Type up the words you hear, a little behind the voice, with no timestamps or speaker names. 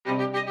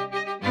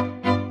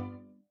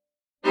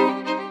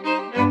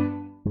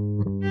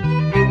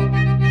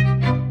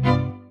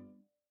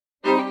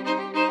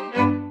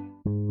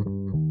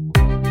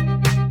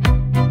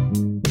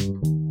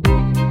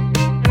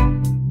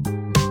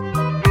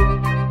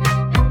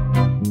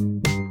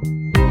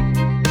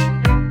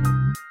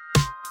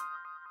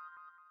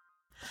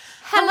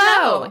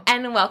Hello,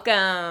 and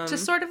welcome to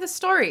Sort of the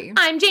Story.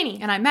 I'm Janie.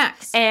 And I'm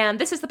Max. And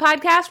this is the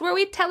podcast where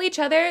we tell each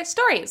other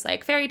stories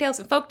like fairy tales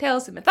and folk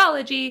tales and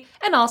mythology,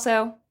 and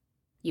also,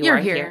 you're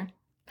here.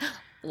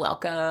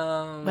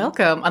 Welcome.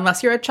 Welcome.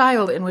 Unless you're a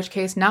child, in which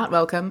case not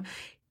welcome.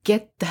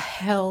 Get the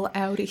hell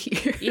out of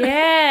here.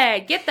 Yeah,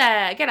 get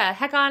a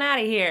heck on out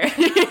of here,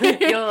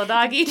 you little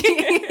doggy.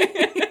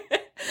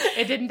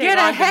 It didn't take long. Get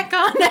a heck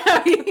on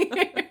out of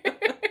here.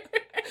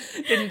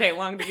 Didn't take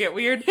long to get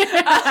weird.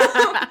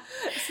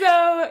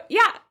 So,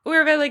 yeah,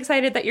 we're really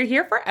excited that you're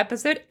here for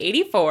episode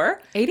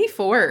 84.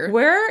 84.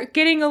 We're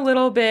getting a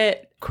little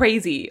bit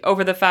crazy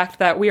over the fact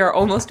that we are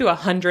almost to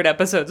 100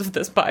 episodes of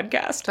this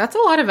podcast. That's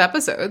a lot of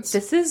episodes.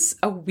 This is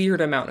a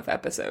weird amount of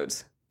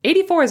episodes.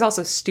 84 is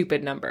also a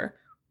stupid number.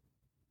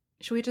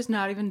 Should we just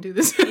not even do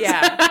this?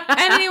 Yeah.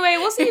 Anyway,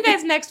 we'll see you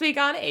guys next week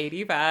on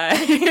 85.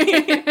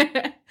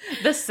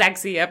 The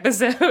sexy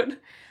episode.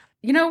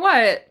 You know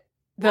what,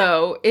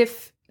 though?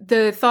 If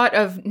the thought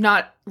of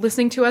not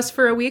listening to us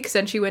for a week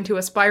sent you into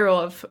a spiral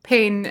of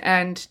pain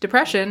and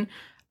depression,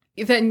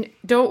 then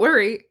don't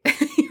worry.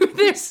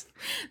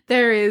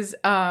 There is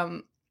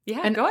an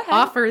go ahead.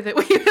 offer that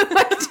we would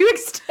like to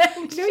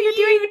extend. No, you're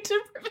doing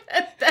to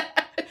prevent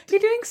that. You're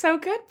doing so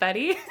good,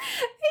 buddy.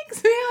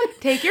 Thanks, man.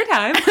 Take your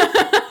time.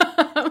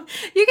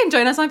 You can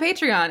join us on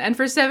Patreon, and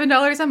for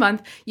 $7 a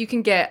month, you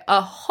can get a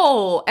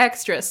whole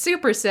extra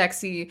super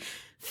sexy,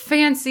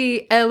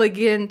 fancy,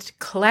 elegant,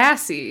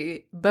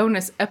 classy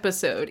bonus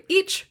episode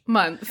each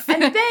month.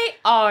 And they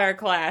are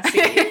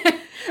classy.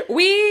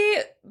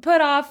 We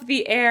put off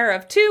the air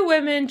of two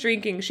women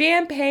drinking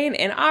champagne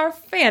in our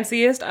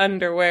fanciest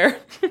underwear.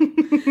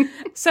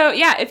 So,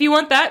 yeah, if you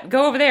want that,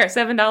 go over there,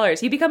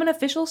 $7. You become an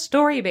official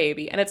story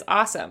baby, and it's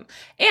awesome.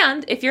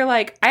 And if you're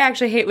like, I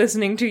actually hate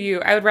listening to you,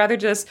 I would rather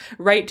just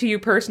write to you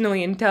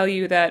personally and tell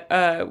you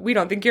that we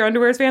don't think your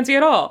underwear is fancy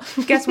at all.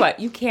 Guess what?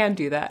 You can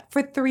do that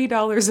for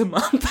 $3 a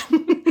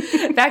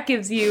month. That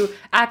gives you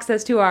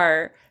access to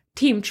our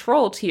Team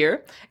Troll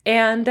tier,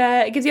 and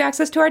it gives you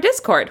access to our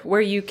Discord,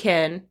 where you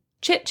can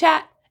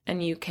chit-chat,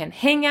 and you can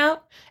hang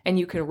out, and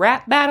you can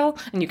rap battle,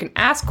 and you can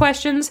ask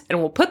questions, and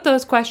we'll put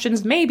those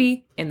questions,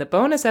 maybe, in the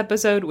bonus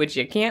episode, which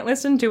you can't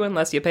listen to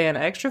unless you pay an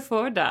extra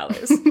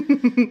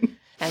 $4.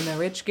 And the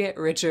rich get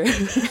richer.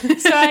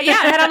 So, yeah,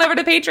 head on over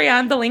to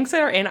Patreon. The links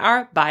are in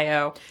our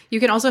bio. You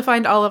can also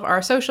find all of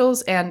our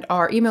socials and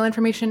our email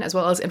information, as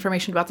well as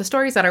information about the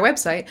stories at our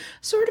website,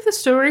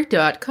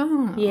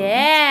 sortofthestory.com.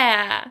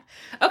 Yeah.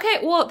 Okay,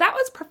 well, that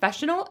was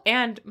professional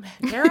and,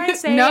 dare I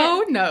say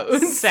No.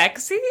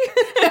 Sexy?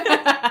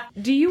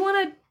 Do you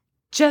want to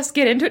just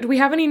get into it? Do we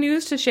have any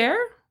news to share?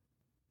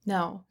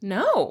 No.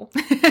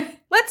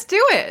 Let's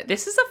do it.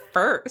 This is a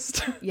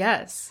first.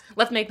 Yes.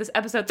 Let's make this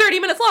episode 30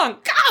 minutes long.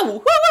 Go! Woo,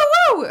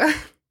 woo, woo!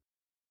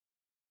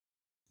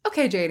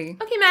 Okay,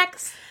 JD. Okay,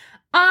 Max.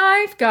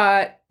 I've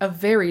got a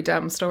very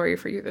dumb story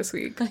for you this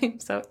week. I'm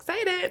so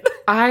excited.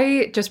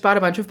 I just bought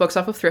a bunch of books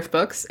off of Thrift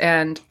Books,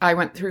 and I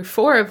went through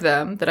 4 of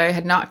them that I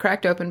had not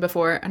cracked open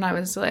before, and I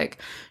was like,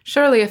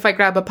 surely if I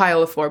grab a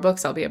pile of 4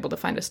 books, I'll be able to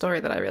find a story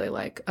that I really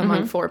like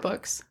among 4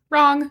 books.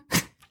 Wrong.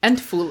 And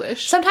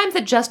foolish. Sometimes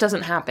it just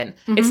doesn't happen.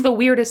 It's the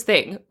weirdest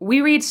thing. We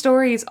read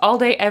stories all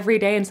day, every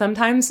day, and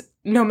sometimes,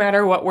 no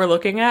matter what we're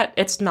looking at,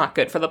 it's not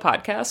good for the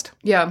podcast.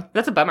 Yeah.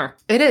 That's a bummer.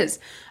 It is.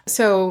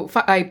 So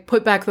I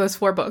put back those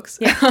 4 books.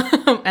 Yeah.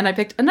 And I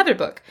picked another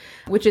book,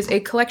 which is a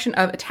collection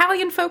of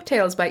Italian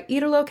folktales by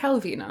Italo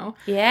Calvino.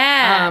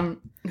 Yeah.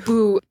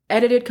 Who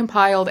edited,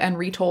 compiled, and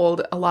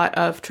retold a lot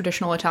of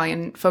traditional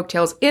Italian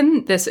folktales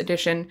in this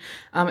edition.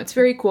 It's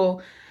very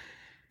cool.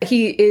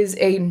 He is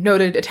a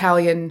noted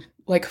Italian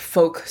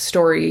folk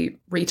story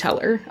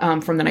reteller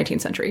from the 19th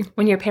century.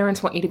 When your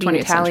parents want you to be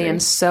Italian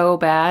so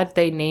bad,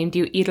 they named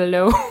you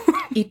Italo.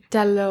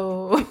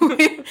 Italo.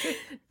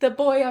 The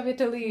boy of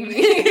Italy.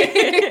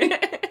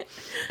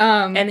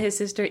 And his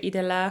sister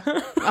Itala.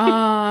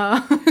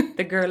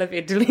 The girl of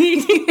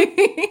Italy.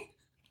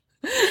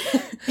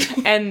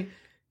 And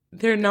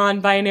their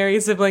non-binary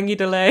sibling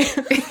Itale.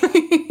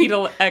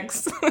 Itala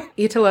X.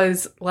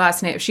 Itala's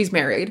last name, she's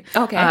married.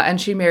 Okay. And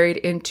she married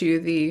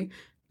into the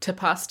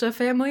Tapasta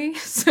family,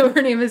 so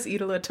her name is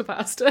Itala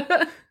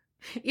Tapasta.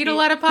 Eat a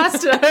lot of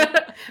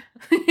pasta.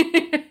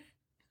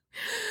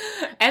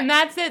 And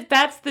that's it.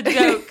 That's the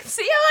joke.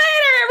 See you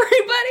later,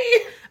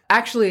 everybody.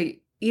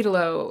 Actually,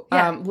 Italo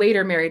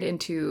later married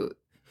into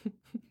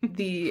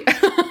the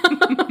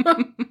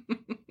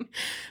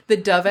the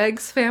Dove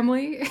Eggs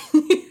family.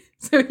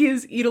 So he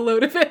is eat a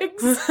load of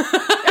eggs.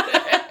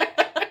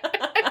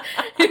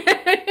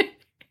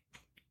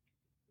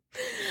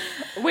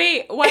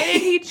 Wait, why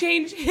did he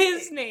change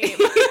his name?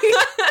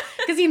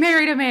 Because he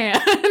married a man.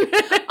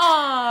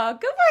 Aw,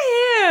 good for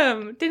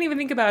him. Didn't even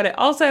think about it.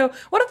 Also,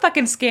 what a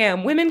fucking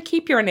scam. Women,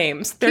 keep your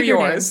names. They're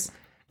yours.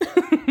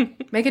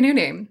 Make a new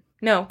name.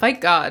 No. Fight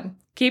God.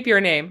 Keep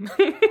your name.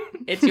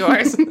 It's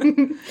yours.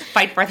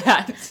 Fight for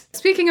that.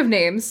 Speaking of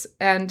names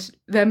and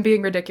them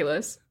being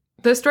ridiculous,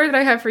 the story that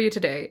I have for you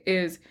today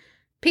is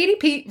Petey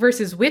Pete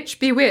versus Witch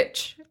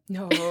Bewitch.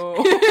 No.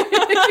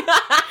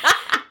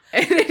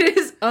 And it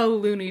is a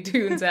Looney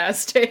Tunes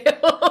ass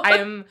tale. I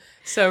am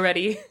so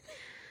ready.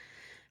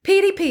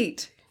 Petey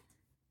Pete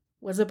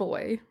was a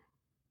boy.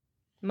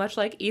 Much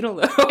like eat a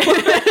load.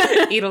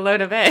 Eat a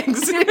load of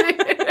eggs.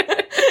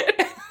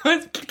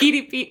 Was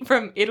Petey Pete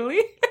from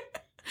Italy?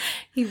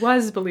 He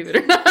was, believe it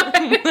or not.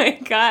 Oh my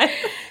god.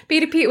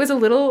 Petey Pete was a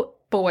little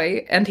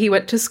boy, and he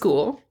went to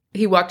school.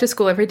 He walked to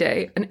school every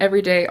day, and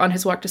every day on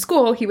his walk to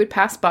school, he would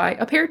pass by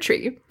a pear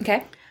tree.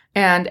 Okay.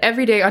 And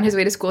every day on his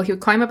way to school, he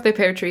would climb up the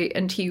pear tree,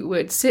 and he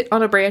would sit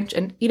on a branch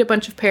and eat a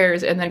bunch of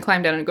pears, and then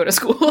climb down and go to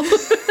school.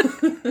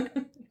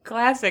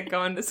 Classic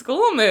going to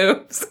school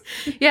moves.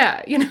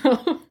 Yeah, you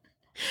know,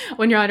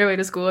 when you're on your way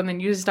to school, and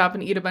then you just stop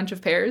and eat a bunch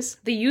of pears.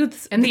 The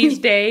youths these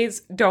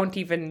days don't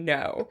even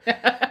know.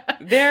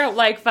 They're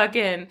like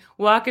fucking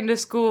walking to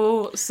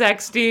school,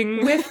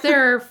 sexting. With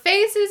their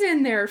faces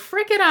in their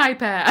frickin'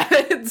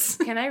 iPads.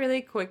 Can I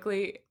really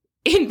quickly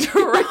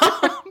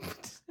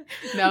interrupt?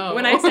 No.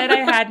 When I said I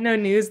had no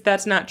news,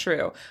 that's not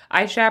true.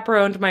 I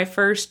chaperoned my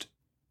first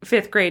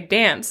 5th grade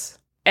dance,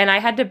 and I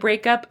had to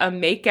break up a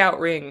makeout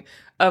ring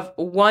of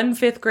 1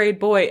 5th grade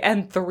boy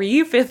and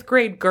 3 5th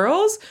grade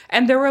girls,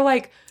 and there were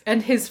like...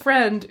 And his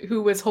friend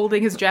who was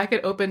holding his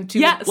jacket open to,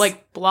 Yes.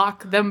 like,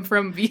 block them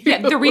from view.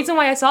 Yeah, the reason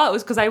why I saw it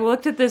was because I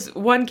looked at this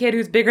one kid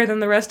who's bigger than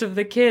the rest of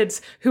the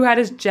kids who had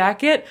his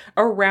jacket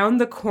around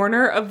the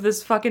corner of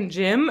this fucking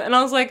gym. And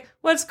I was like,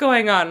 what's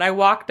going on? And I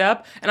walked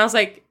up and I was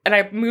like, and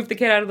I moved the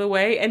kid out of the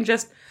way and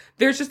just,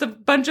 there's just a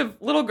bunch of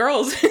little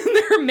girls and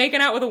they're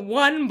making out with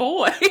one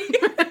boy.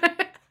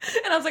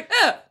 And I was like,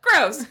 ugh,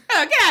 gross.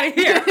 Get out of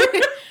here.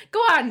 Go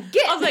on,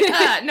 get. I was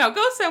like, no,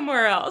 go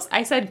somewhere else.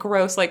 I said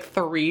gross like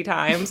 3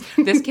 times.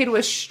 This kid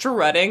was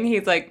strutting.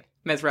 He's like,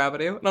 Ms.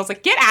 Rabideau. And I was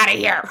like, get out of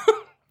here.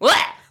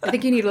 I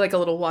think you need, like, a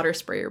little water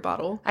sprayer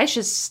bottle. I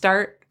should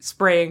start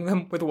spraying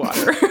them with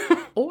water.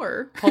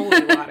 Or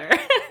Holy water.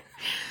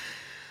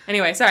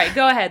 Anyway, sorry,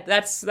 go ahead.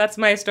 That's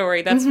my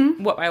story. That's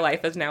what my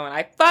life is now, and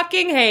I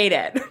fucking hate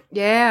it.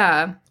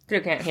 Yeah. You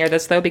can't hear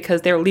this, though,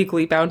 because they're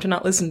legally bound to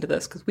not listen to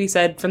this, because we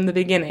said from the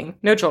beginning,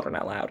 no children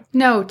allowed.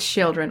 No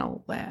children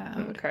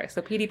allowed. Okay,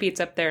 so Petey Pete's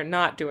up there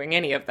not doing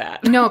any of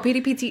that. No,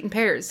 Petey Pete's eating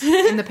pears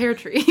in the pear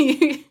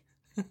tree.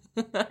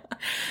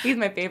 He's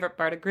my favorite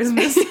part of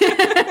Christmas.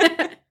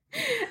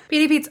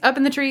 Petey Pete's up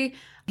in the tree.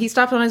 He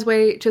stopped on his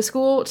way to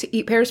school to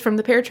eat pears from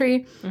the pear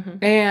tree.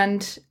 Mm-hmm.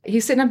 And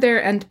he's sitting up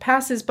there and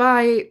passes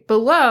by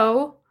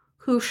below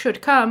who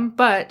should come,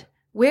 but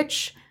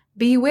which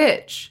be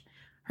which.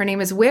 Her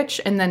name is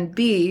Witch, and then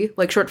B,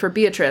 like short for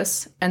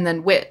Beatrice, and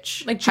then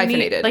Witch, like Junie,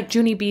 hyphenated. Like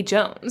Junie B.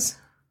 Jones.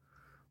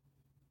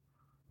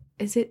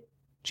 Is it?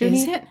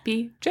 Junie Is it?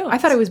 B. Jones. I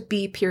thought it was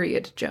B.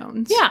 period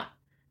Jones. Yeah.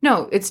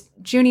 No, it's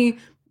Junie.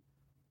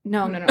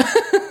 No.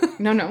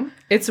 No.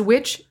 It's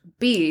Witch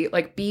B,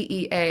 like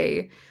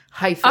BEA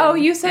hyphen. Oh,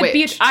 you said witch.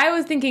 Beatrice. I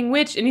was thinking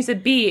witch, and you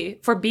said B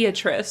for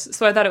Beatrice,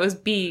 so I thought it was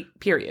B.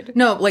 period.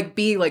 No, like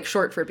B, like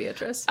short for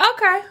Beatrice.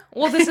 Okay.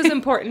 Well, this is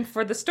important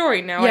for the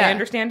story now. Yeah. I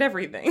understand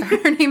everything.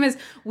 Her name is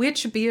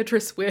Witch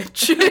Beatrice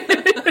Witch.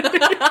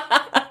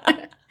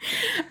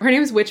 Her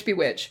name is Witch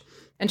Bewitch.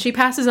 And she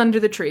passes under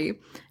the tree,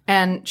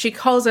 and she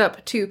calls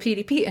up to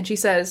Petey Pete, and she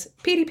says,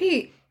 Petey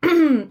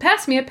Pete,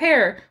 pass me a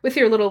pear with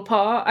your little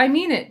paw. I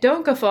mean it.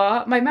 Don't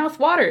guffaw. My mouth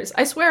waters.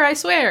 I swear, I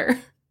swear.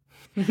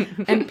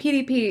 And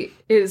Petey Pete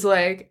is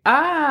like,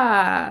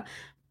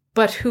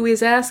 but who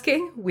is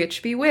asking?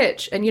 Witch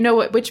Bewitch. And you know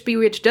what Witch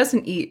Bewitch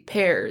doesn't eat?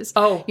 Pears.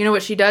 Oh. You know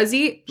what she does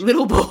eat?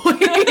 Little boys.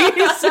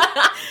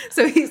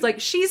 So he's like,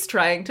 she's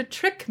trying to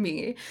trick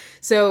me.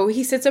 So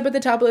he sits up at the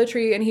top of the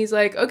tree and he's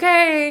like,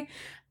 okay,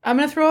 I'm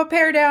going to throw a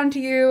pear down to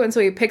you. And so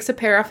he picks a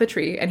pear off the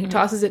tree and he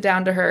tosses it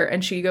down to her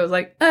and she goes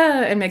like,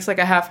 and makes like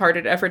a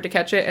half-hearted effort to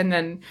catch it and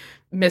then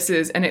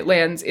misses and it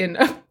lands in,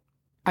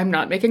 I'm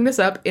not making this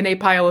up, in a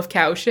pile of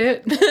cow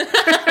shit.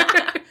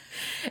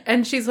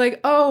 And she's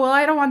like, oh, well,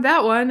 I don't want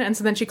that one. And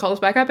so then she calls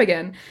back up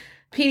again.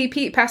 Petey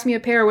Pete, pass me a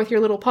pear with your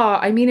little paw.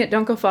 I mean it,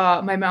 don't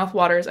guffaw. My mouth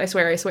waters. I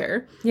swear, I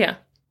swear. Yeah.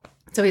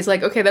 So he's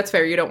like, okay, that's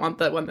fair. You don't want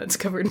the one that's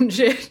covered in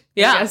shit.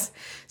 Yeah. Yes.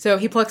 So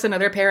he plucks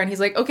another pear and he's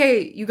like,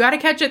 okay, you got to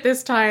catch it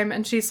this time.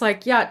 And she's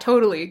like, yeah,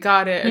 totally.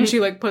 Got it. And she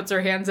like puts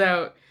her hands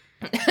out.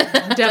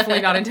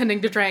 Definitely not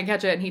intending to try and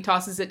catch it. And he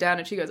tosses it down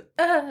and she goes,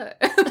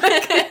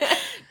 like,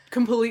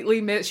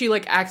 completely she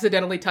like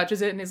accidentally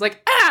touches it and is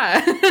like,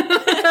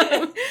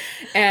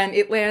 and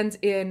it lands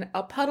in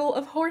a puddle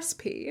of horse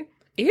pee.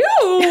 Ew!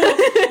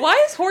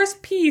 Why is horse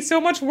pee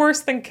so much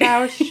worse than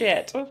cow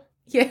shit?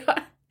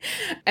 Yeah.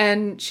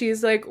 And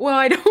she's like, well,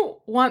 I don't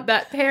want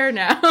that pear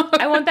now.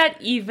 I want that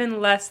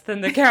even less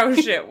than the cow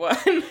shit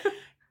one.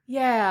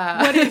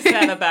 Yeah. What is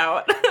that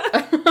about?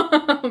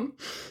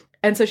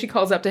 And so she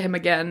calls up to him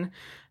again.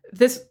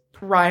 This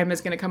rhyme is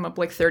going to come up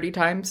like 30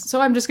 times.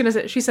 So I'm just going to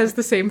say, she says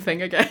the same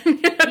thing again.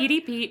 Petey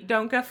Pete,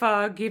 don't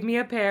guffaw, give me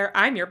a pear,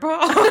 I'm your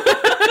paw.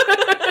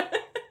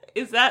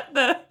 Is that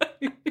the...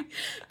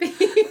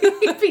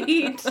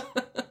 Pete,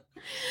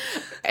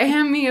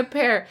 hand me a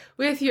pear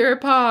with your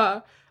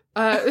paw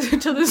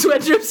till the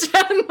sweat drips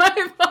down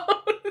my phone.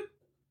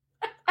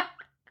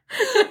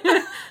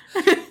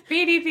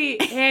 Petey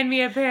Pete, hand hand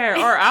me a pair,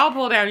 or I'll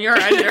pull down your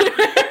underwear.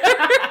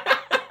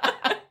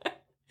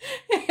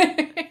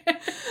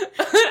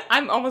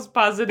 I'm almost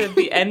positive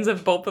the ends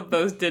of both of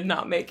those did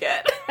not make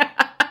it.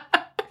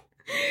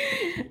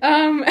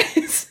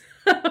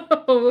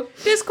 So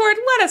Discord,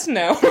 let us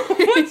know.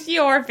 What's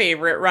your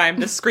favorite rhyme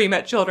to scream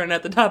at children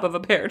at the top of a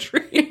pear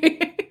tree?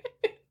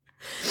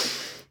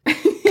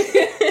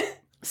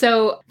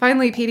 So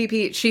finally, Petey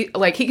Pete, he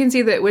can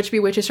see that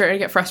Witchby Witch is starting to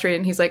get frustrated,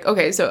 and he's like,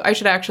 okay, so I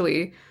should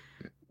actually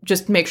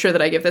just make sure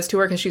that I give this to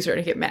her because she's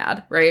starting to get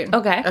mad, right?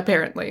 Okay.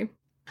 Apparently.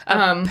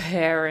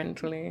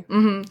 Apparently.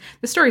 Mm-hmm.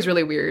 The story's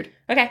really weird.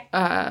 Okay.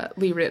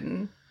 Lee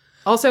written.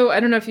 Also, I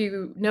don't know if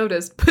you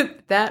noticed,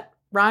 but that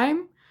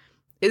rhyme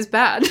is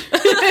bad.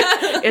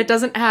 It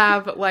doesn't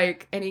have,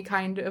 like, any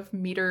kind of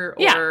meter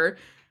or...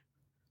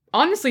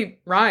 Honestly,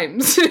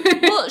 rhymes.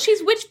 Well,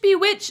 she's Witchby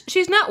Witch.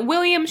 She's not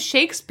William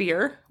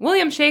Shakespeare.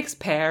 William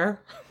Shakespeare.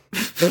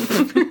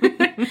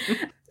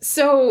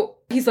 So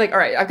he's like, all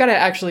right, I've got to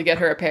actually get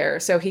her a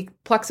pear. So he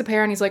plucks a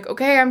pear and he's like,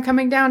 okay, I'm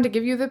coming down to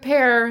give you the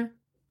pear.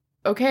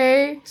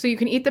 Okay, so you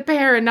can eat the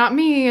pear and not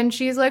me. And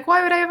she's like,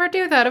 why would I ever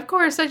do that? Of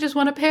course, I just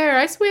want a pear.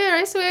 I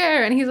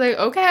swear. And he's like,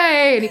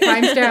 okay. And he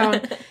climbs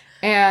down.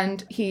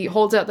 And he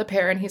holds out the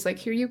pear and he's like,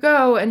 here you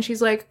go. And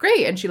she's like,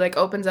 great. And she like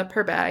opens up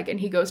her bag and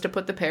he goes to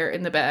put the pear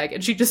in the bag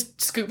and she just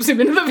scoops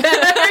him into the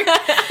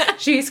bag.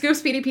 She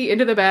scoops Petey Pete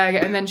into the bag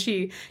and then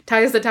she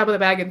ties the top of the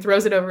bag and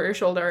throws it over her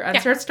shoulder and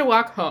starts to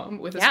walk home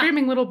with a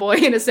screaming little boy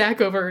in a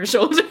sack over her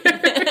shoulder.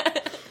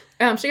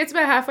 She gets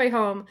about halfway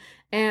home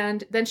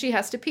and then she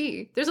has to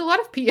pee. There's a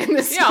lot of pee in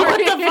this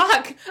story. Yeah, what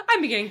the fuck?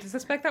 I'm beginning to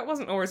suspect that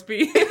wasn't horse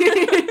pee.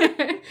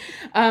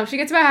 She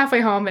gets about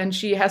halfway home and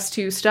she has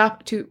to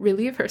stop to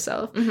relieve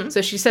herself. Mm-hmm.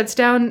 So she sets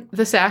down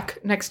the sack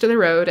next to the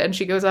road and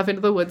she goes off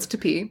into the woods to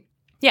pee.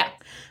 Yeah.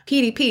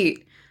 Petey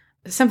Pete,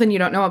 something you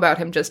don't know about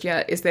him just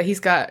yet is that he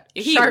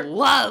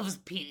loves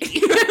pee.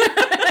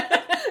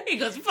 He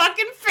goes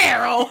fucking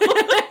feral.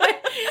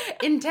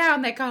 In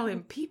town they call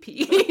him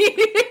Pee-Pee.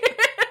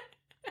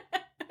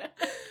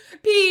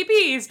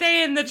 Pee,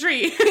 stay in the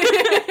tree.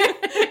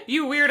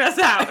 You weird us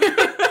out.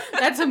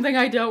 That's something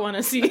I don't want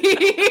to see.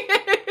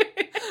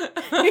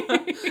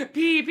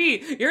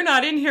 Pee, you're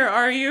not in here,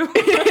 are you?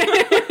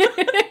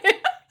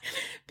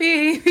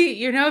 Pee,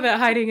 you know that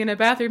hiding in a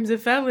bathroom's a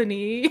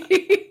felony.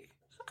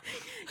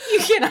 You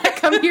cannot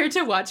come here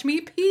to watch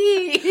me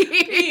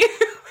pee.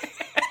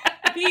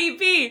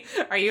 Pee,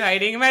 are you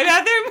hiding in my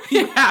bathroom?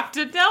 You have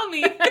to tell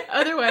me.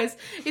 Otherwise,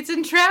 it's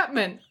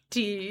entrapment.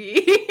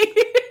 Tea.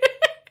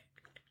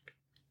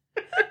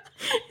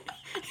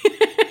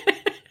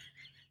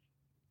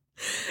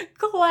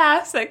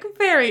 Classic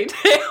fairy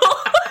tale.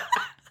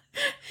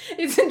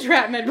 It's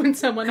entrapment when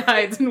someone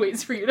hides and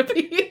waits for you to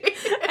pee.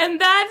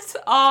 And that's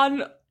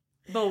on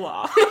the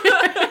law.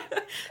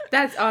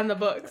 That's on the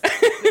books.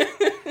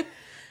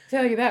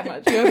 Tell you that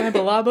much. You open up a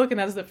law book and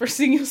that's the first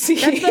thing you'll see.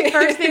 That's the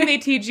first thing they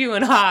teach you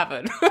in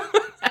Harvard.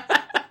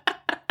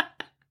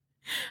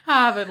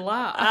 Harvard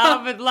Law.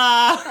 Harvard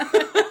Law.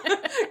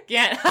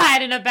 Can't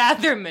hide in a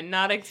bathroom and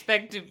not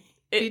expect to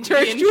be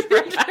charged with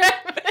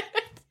entrapment.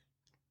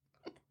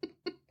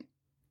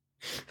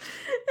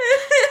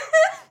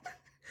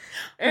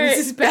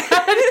 This is bad.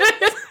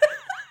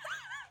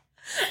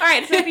 All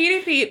right, so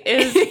Petey Pete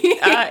is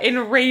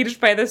enraged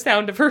by the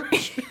sound of her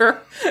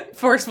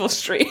forceful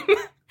stream.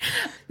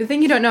 The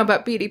thing you don't know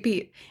about Petey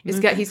Pete is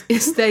that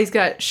he's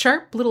got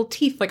sharp little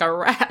teeth like a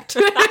rat.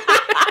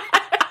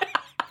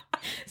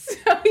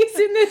 So he's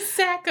in this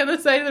sack on the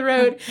side of the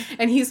road,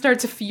 and he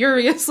starts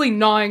furiously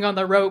gnawing on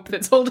the rope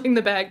that's holding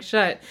the bag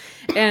shut.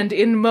 And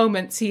in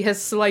moments, he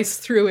has sliced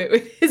through it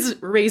with his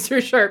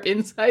razor-sharp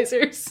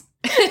incisors.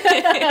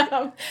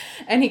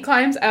 And he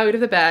climbs out of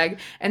the bag,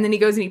 and then he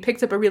goes and he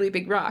picks up a really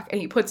big rock, and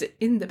he puts it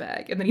in the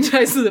bag, and then he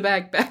ties the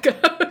bag back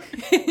up.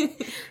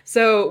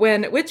 So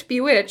when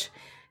Witchby Witch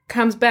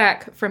comes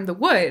back from the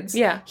woods,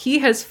 he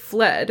has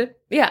fled.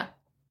 Yeah.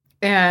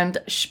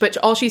 But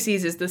all she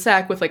sees is the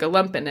sack with like a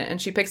lump in it,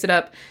 and she picks it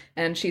up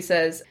and she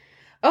says,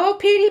 "Oh,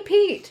 Petey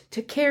Pete,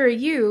 to carry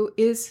you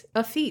is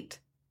a feat."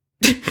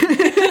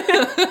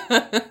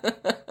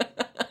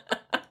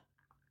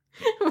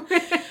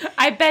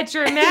 I bet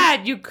you're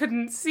mad you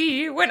couldn't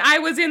see when I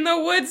was in the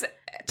woods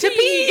to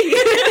pee.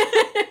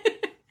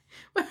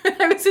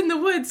 When I was in the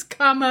woods,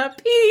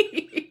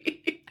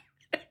 pee.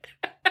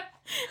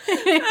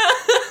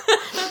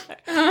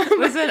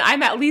 Listen,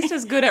 I'm at least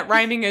as good at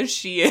rhyming as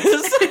she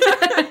is.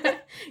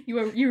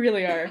 You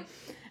really are.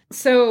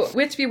 So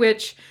Witchby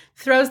Witch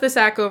throws the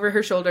sack over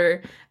her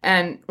shoulder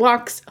and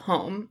walks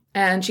home.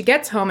 And she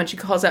gets home and she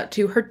calls out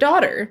to her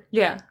daughter.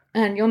 Yeah.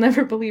 And you'll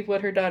never believe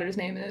what her daughter's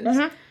name is.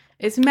 Mm-hmm.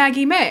 It's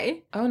Maggie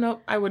May. Oh,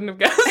 no, I wouldn't have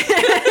guessed.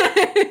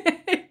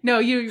 No,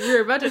 you were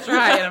about to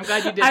try, and I'm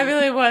glad you did. I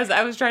really was.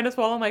 I was trying to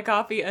swallow my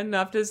coffee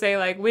enough to say,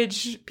 like,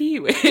 Witch.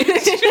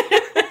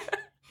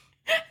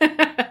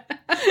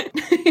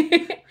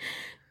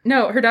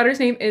 No, her daughter's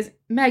name is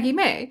Maggie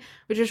May,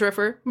 which is short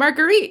for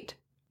Marguerite.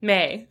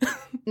 May.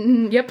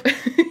 Yep.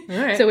 All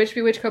right. So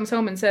Witchby Witch comes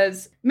home and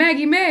says,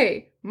 "Maggie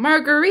May,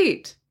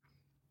 Marguerite."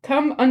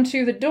 come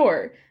unto the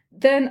door.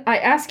 Then I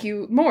ask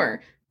you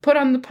more. Put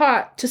on the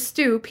pot to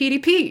stew Petey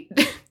Pete.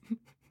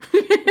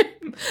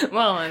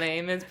 Well, my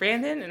name is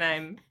Brandon,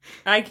 and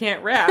I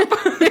can't rap.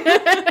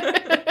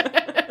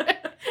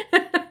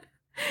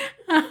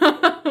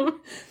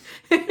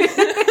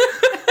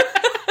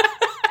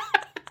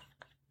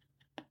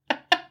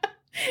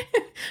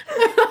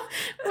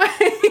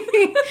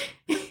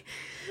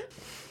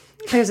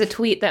 There's a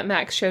tweet that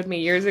Max showed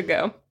me years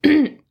ago,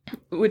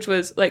 which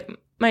was like,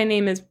 my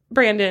name is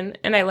Brandon,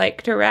 and I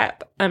like to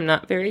rap. I'm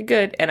not very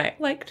good, and I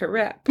like to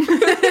rap.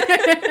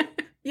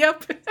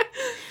 Yep.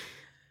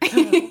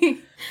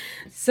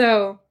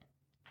 So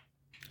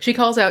she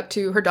calls out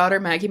to her daughter,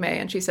 Maggie May,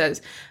 and she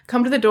says,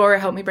 come to the door,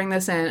 help me bring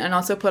this in, and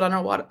also put on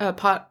a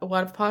pot of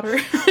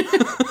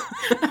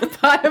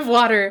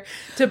water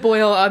to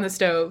boil on the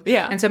stove.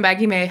 Yeah. And so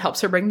Maggie May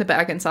helps her bring the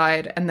bag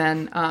inside, and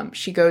then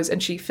she goes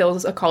and she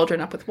fills a cauldron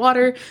up with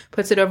water,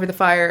 puts it over the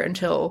fire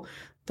until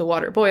the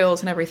water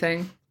boils and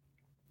everything.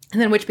 And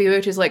then Witch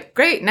Bewitch is like,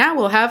 great, now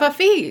we'll have a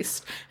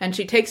feast. And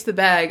she takes the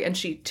bag and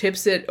she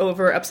tips it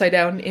over upside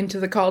down into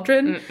the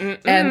cauldron.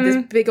 And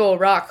this big old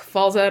rock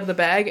falls out of the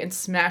bag and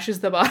smashes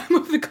the bottom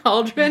of the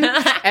cauldron.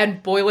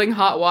 And boiling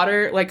hot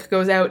water, like,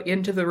 goes out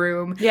into the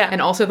room. Yeah.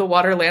 And also the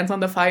water lands on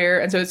the fire.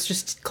 And so it's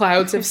just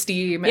clouds of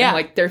steam. And,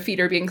 like, their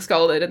feet are being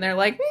scalded. And they're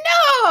like,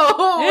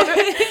 no!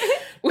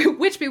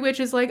 Witch Bewitch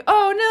is like,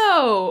 oh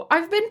no,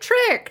 I've been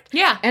tricked.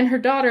 Yeah. And her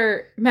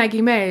daughter,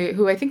 Maggie May,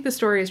 who I think the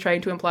story is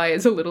trying to imply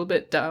is a little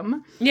bit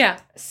dumb,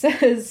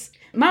 says,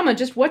 Mama,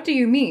 just what do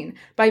you mean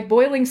by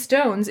boiling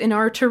stones in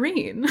our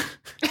tureen?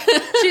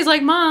 She's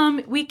like,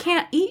 Mom, we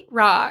can't eat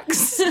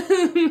rocks.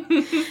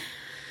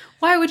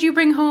 Why would you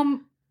bring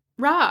home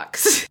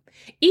rocks?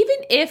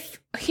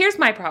 Here's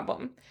my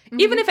problem.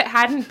 Even if it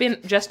hadn't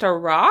been just a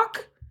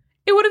rock,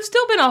 it would have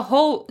still been a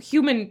whole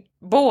human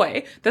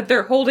boy that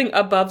they're holding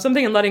above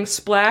something and letting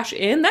splash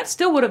in. That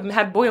still would have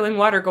had boiling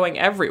water going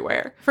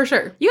everywhere. For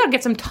sure. You gotta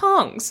get some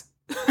tongs.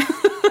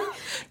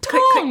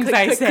 Tongs,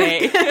 I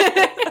say.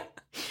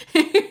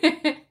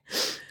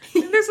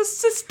 There's a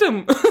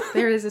system.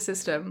 There is a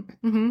system.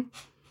 Mm-hmm.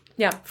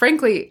 Yeah.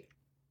 Frankly,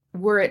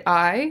 were it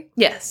I,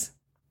 yes,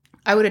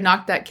 I would have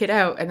knocked that kid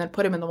out and then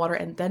put him in the water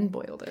and then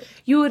boiled it.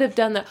 You would have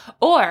done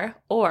or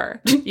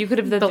you could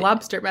have the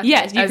lobster method.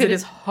 Yes, as it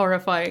is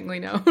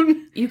horrifyingly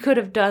known. You could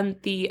have done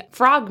the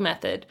frog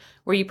method,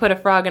 where you put a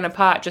frog in a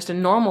pot just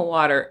in normal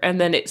water, and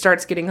then it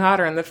starts getting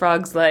hotter, and the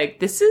frog's like,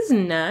 "This is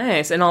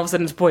nice," and all of a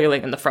sudden it's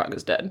boiling, and the frog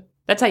is dead.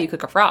 That's how you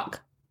cook a frog.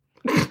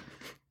 Hot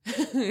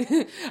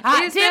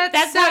tip,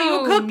 that's how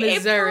you cook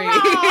Missouri. A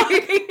frog.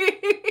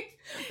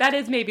 That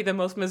is maybe the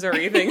most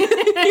Missouri thing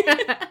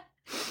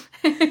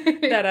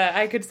that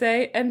I could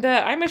say, and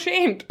I'm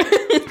ashamed.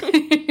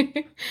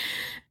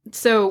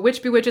 So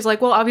Witch Bewitch is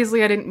like, well,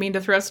 obviously I didn't mean to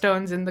throw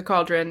stones in the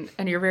cauldron,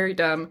 and you're very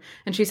dumb.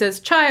 And she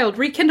says, child,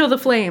 rekindle the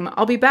flame.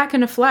 I'll be back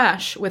in a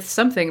flash with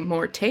something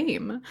more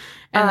tame.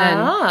 And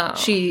then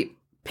she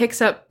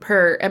picks up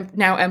her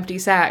now empty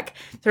sack,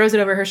 throws it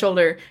over her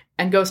shoulder,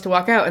 and goes to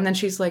walk out. And then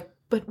she's like,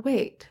 but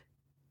wait.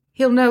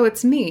 He'll know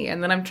it's me,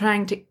 and that I'm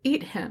trying to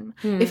eat him.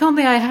 If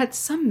only I had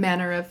some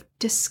manner of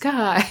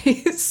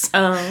disguise.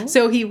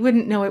 So he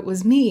wouldn't know it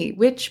was me.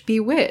 Witch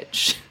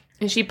Bewitch.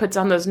 And she puts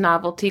on those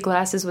novelty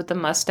glasses with the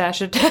mustache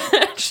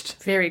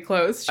attached. Very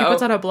close. She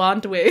puts on a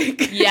blonde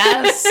wig.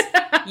 Yes.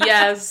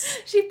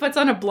 Yes. She puts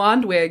on a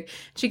blonde wig.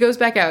 She goes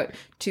back out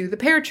to the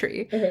pear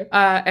tree.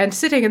 And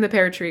sitting in the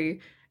pear tree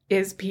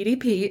is Petey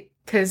Pete,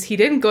 because he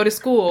didn't go to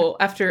school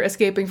after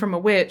escaping from a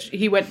witch.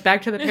 He went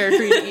back to the pear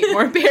tree to eat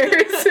more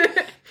pears.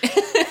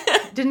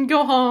 Didn't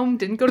go home.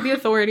 Didn't go to the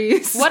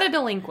authorities. What a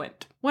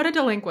delinquent. What a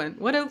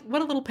delinquent. What a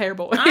little pear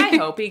boy. I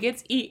hope he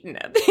gets eaten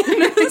at the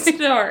end of the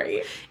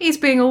story. He's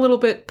being a little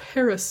bit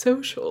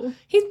parasocial.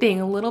 He's being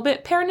a little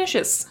bit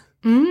pernicious.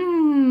 He's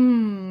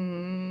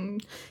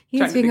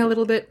being a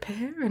little bit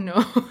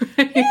paranoid.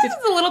 He's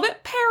a little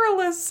bit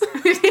perilous.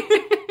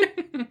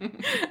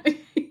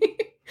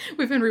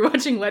 We've been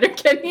rewatching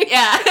Letterkenny.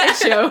 Yeah. It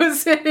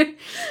shows.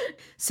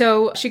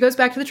 So she goes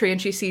back to the tree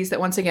and she sees that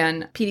once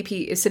again, Petey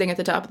Pete is sitting at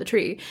the top of the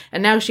tree.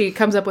 And now she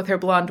comes up with her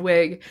blonde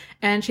wig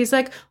and she's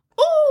like,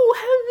 oh,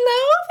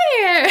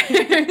 hello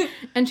there.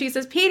 And she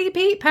says, Petey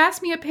Pete,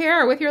 pass me a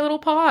pear with your little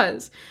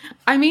paws.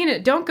 I mean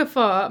it, don't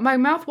guffaw. My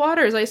mouth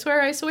waters, I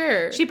swear, I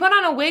swear. She put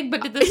on a wig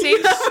but did the same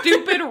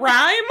stupid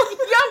rhyme.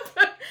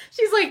 Yep.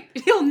 She's like,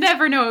 he'll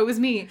never know it was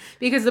me.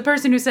 Because the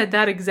person who said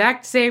that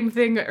exact same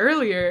thing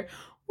earlier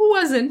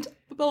wasn't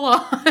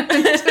blonde.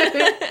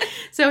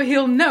 So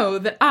he'll know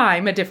that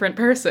I'm a different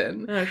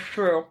person. That's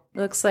true.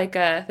 Looks like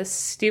the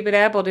stupid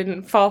apple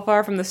didn't fall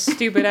far from the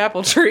stupid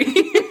apple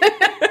tree.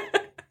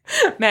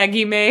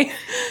 Maggie May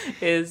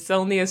is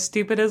only as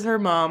stupid as her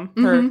mom.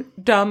 Her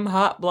dumb,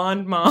 hot,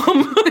 blonde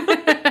mom.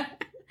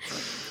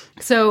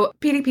 So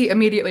Petey Pete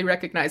immediately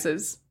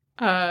recognizes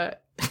Witch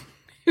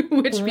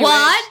Bewitch.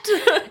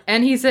 What?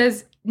 And he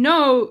says,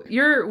 no,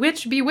 you're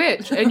Witch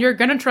Bewitch, and you're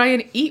gonna try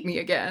and eat me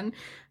again.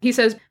 He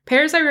says,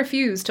 pears I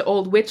refuse to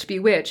old Witch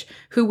Bewitch,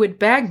 who would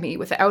bag me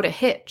without a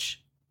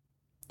hitch.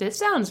 This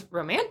sounds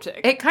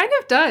romantic. It kind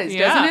of does,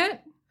 Yeah. doesn't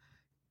it?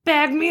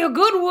 Bag me a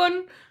good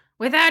one.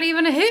 Without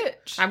even a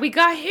hitch. And we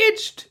got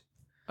hitched.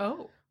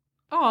 Oh.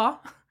 Aw.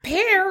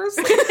 Pears.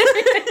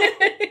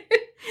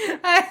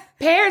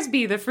 Pears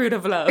be the fruit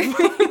of love.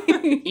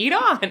 Eat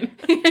on.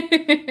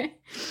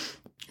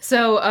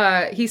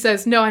 So he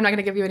says, no, I'm not going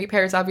to give you any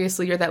pears.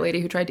 Obviously, you're that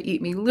lady who tried to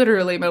eat me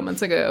literally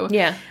moments ago.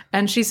 Yeah.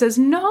 And she says,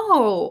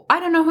 no, I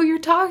don't know who you're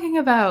talking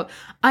about.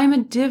 I'm a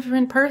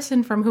different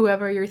person from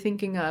whoever you're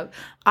thinking of.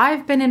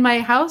 I've been in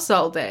my house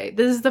all day.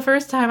 This is the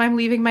first time I'm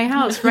leaving my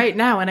house right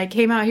now. And I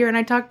came out here and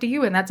I talked to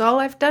you, and that's all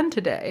I've done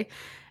today.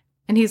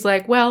 And he's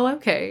like, well,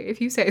 okay,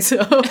 if you say so.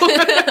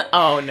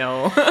 Oh,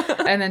 no.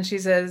 And then she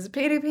says,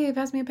 PDP,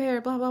 pass me a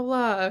pear, blah, blah,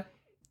 blah.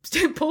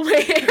 Pull my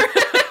hair.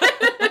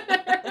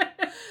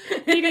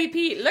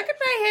 PDP, look at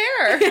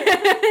my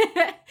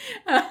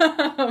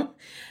hair.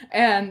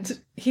 And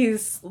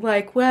he's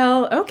like,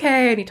 well,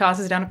 okay. And he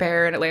tosses down a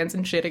pear and it lands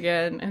in shit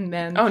again. And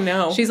then Oh,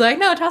 no. she's like,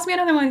 no, toss me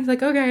another one. He's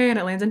like, okay. And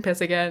it lands in piss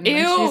again. Ew.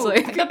 And she's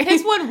like, The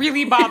piss one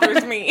really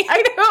bothers me.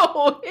 I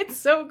know. It's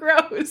so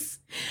gross.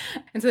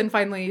 And so then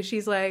finally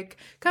she's like,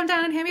 come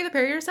down and hand me the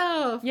pear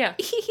yourself. Yeah.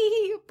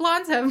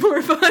 Blondes have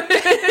more fun.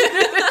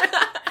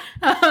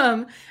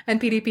 And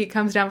PDP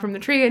comes down from the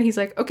tree and he's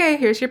like, okay,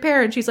 here's your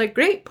pear. And she's like,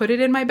 great, put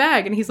it in my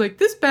bag. And he's like,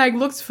 this bag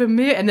looks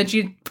familiar. And then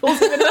she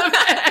pulls it in the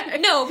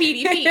bag. No,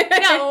 PDP,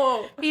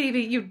 no.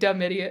 PDP, you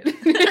dumb idiot.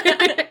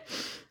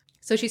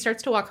 So she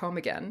starts to walk home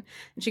again.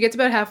 And she gets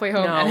about halfway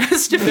home and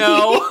has to pee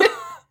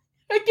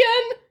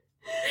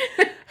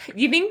again.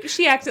 You think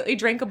she accidentally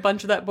drank a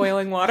bunch of that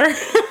boiling water?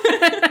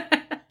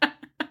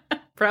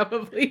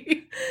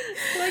 Probably.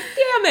 Like,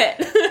 damn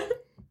it.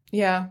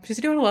 Yeah, she's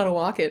doing a lot of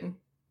walking.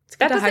 It's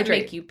good That to doesn't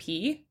hydrate. make you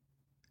pee.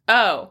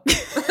 Oh.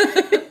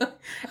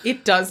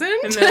 It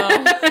doesn't?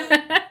 No.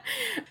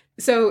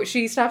 So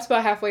she stops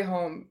about halfway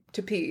home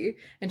to pee,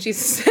 and she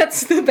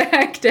sets the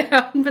bag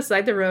down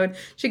beside the road.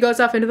 She goes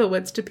off into the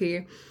woods to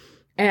pee.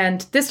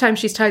 And this time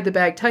she's tied the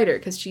bag tighter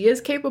because she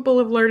is capable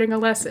of learning a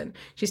lesson.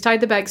 She's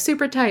tied the bag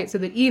super tight so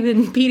that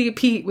even Petey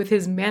Pete with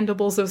his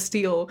mandibles of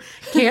steel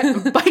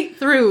can't bite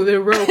through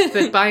the rope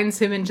that binds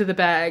him into the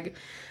bag.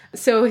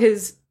 So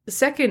his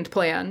second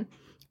plan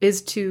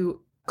is to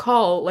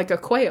call like a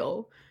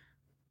quail.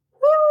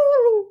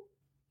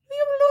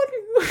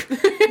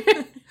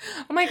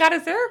 Oh my god,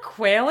 is there a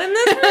quail in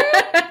this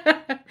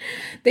room?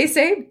 They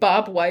say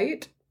Bob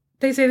White.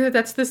 They say that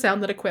that's the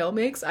sound that a quail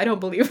makes. I don't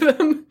believe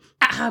them.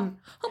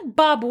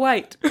 Bob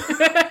White.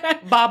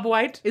 Bob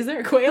White. Is there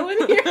a quail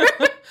in here?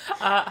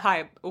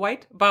 Hi,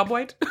 White? Bob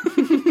White?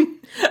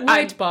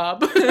 White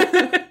Bob.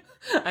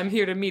 I'm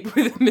here to meet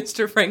with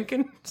Mr.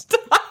 Frankenstein.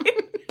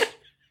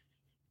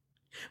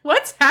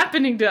 What's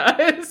happening to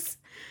us?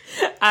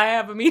 I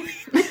have a meeting.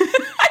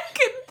 I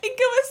couldn't think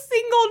of a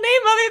single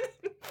name other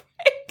than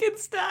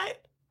Frankenstein.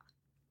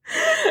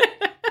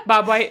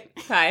 Bob White,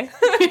 hi.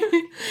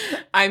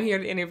 I'm here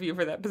to interview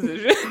for that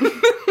position.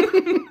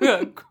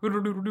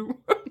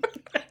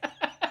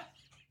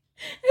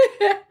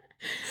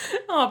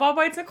 Oh, Bob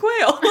White's a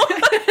quail.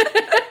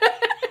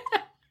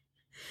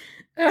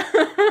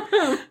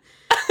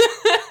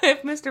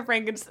 If Mr.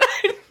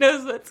 Frankenstein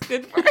knows what's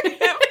good for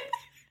him,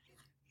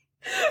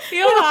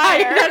 he'll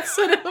hire that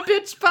son of a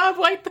bitch, Bob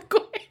White the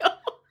quail.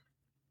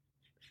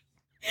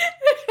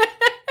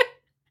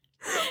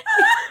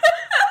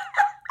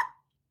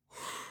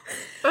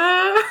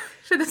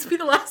 Should this be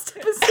the last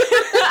episode?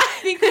 I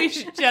think we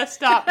should just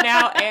stop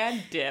now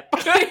and dip.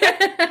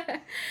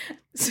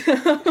 So,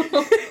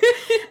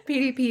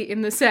 PDP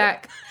in the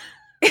sack.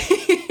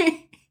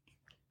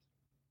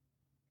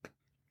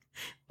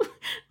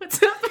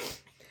 What's up?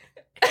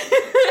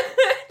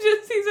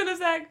 Just he's in a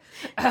sack.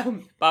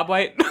 Bob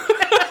White.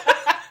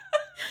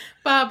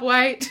 Bob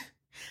White.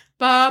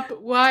 Bob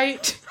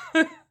White.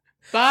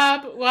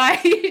 Bob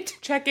White.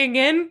 Checking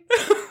in.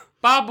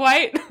 Bob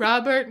White.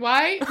 Robert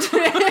White.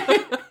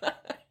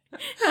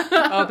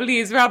 Oh,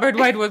 please, Robert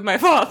White was my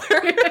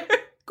father.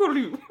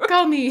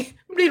 Call me.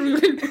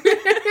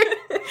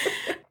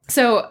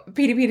 So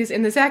Petey Pete is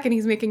in the sack and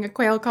he's making a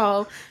quail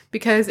call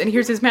because, and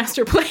here's his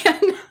master plan.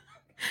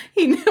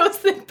 He knows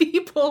that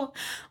people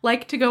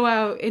like to go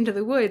out into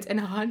the woods and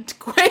hunt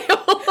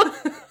quail.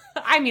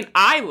 I mean,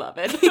 I love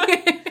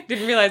it.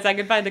 Didn't realize I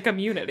could find a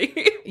community.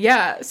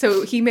 Yeah,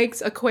 so he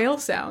makes a quail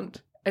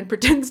sound and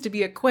pretends to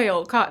be a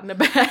quail caught in a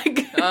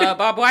bag.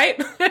 Bob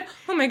White?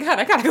 Oh my god,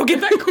 I gotta go get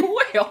that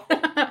quail.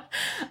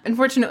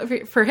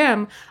 Unfortunately for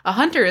him, a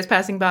hunter is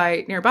passing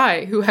by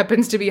nearby who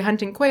happens to be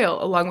hunting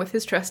quail along with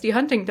his trusty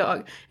hunting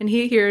dog, and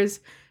he hears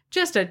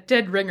just a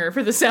dead ringer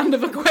for the sound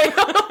of a quail.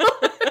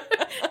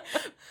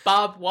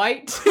 Bob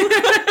White.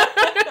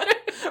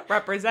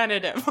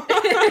 Representative.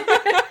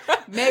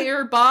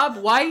 Mayor Bob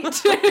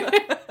White.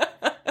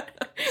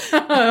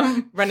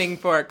 Running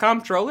for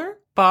comptroller,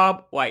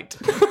 Bob White.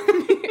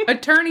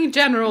 Attorney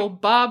General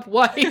Bob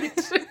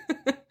White.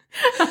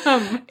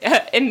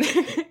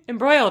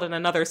 Embroiled in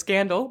another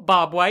scandal,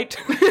 Bob White.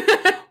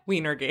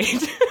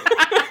 Wienergate.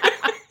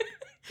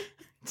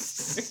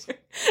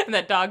 And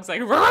that dog's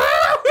like,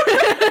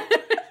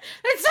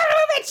 That's son of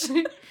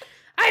a bitch!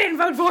 I didn't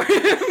vote for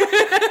him.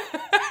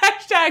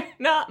 Hashtag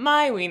not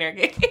my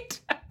Wienergate.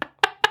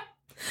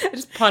 I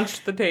just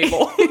punched the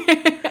table.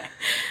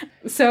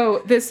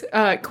 So this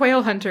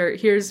quail hunter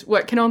hears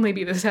what can only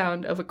be the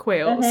sound of a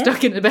quail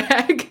stuck in a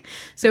bag.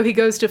 So he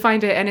goes to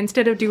find it, and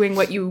instead of doing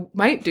what you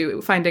might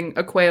do, finding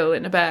a quail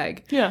in a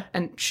bag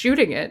and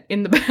shooting it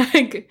in the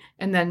bag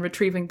and then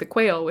retrieving the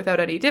quail without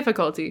any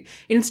difficulty,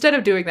 instead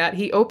of doing that,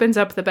 he opens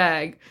up the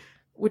bag,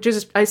 which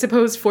is, I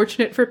suppose,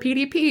 fortunate for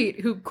Petey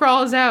Pete, who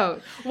crawls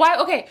out. Why?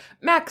 Okay,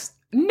 Max,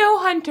 no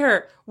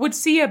hunter would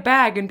see a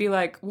bag and be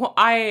like, well,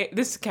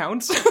 this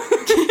counts.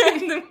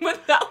 And then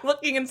without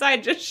looking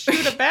inside, just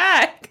shoot a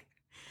bag.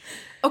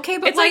 Okay,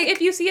 but it's like if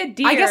you see a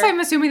deer. I guess I'm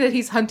assuming that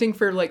he's hunting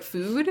for, like,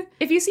 food.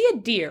 If you see a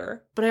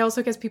deer. But I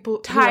also guess people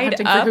tied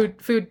who are up hunting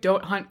for food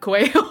don't hunt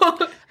quail.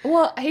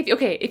 Well,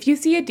 if you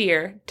see a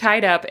deer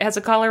tied up, it has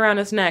a collar around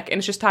his neck, and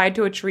it's just tied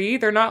to a tree,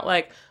 they're not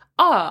like,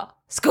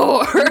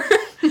 score.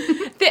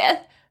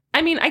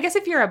 I mean, I guess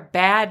if you're a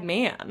bad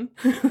man.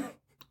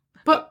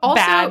 But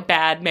also...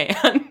 Bad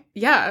man.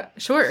 Yeah,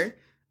 sure.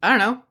 I don't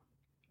know.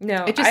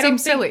 No, it just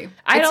seems silly.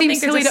 I don't think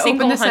silly there's a to open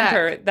single the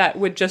hunter sack. that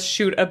would just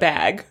shoot a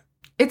bag.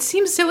 It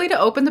seems silly to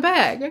open the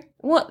bag.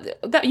 Well,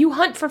 that you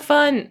hunt for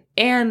fun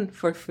and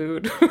for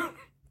food.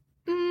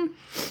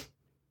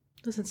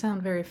 Doesn't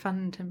sound very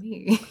fun to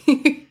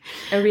me.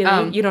 Oh,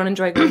 really? You don't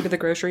enjoy going to the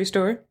grocery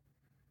store?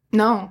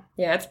 No.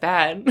 Yeah, it's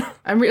bad.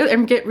 I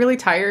get really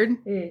tired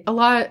a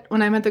lot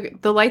when I'm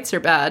at the lights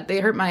are bad. They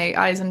hurt my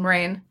eyes and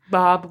brain.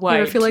 Bob White.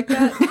 You ever feel like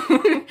that?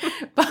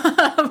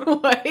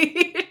 Bob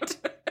White.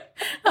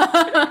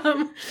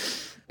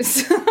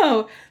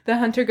 So the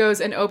hunter goes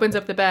and opens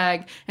up the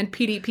bag, and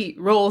Petey Pete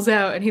rolls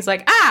out, and he's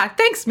like,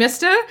 thanks,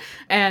 mister.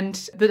 And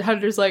the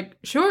hunter's like,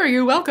 sure,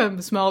 you're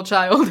welcome, small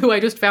child who I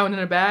just found in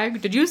a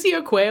bag. Did you see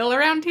a quail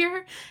around here?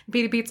 And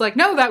Petey Pete's like,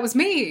 no, that was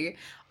me.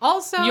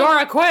 Also, you're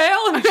a quail?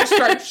 And just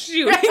start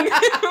shooting.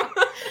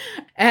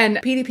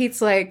 And Petey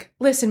Pete's like,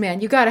 listen, man,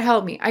 you gotta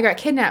help me. I got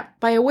kidnapped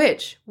by a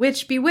witch.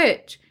 Witch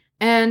bewitch.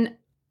 And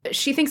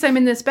she thinks I'm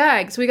in this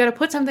bag, so we gotta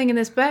put something in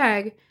this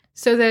bag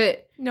so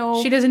that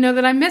she doesn't know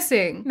that I'm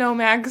missing. No,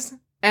 Max.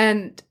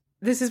 And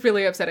this is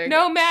really upsetting.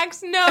 No,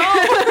 Max, no!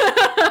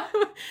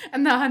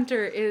 And the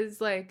hunter is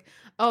like,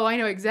 oh, I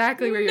know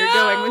exactly where you're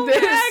going with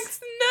this.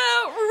 Max,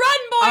 no! Run,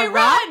 boy,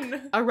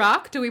 run! A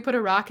rock? Do we put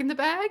a rock in the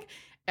bag?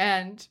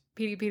 And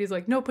Petey Pete is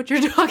like, no, put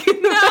your dog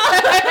in the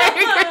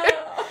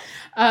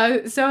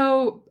bag.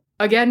 So,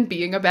 again,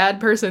 being a bad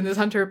person, this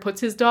hunter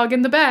puts his dog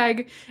in the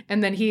bag,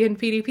 and then he and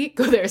Petey Pete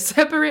go their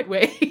separate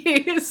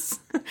ways.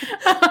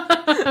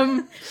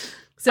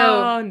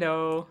 Oh,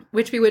 no.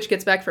 Witch Bewitch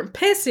gets back from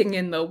pissing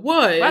in the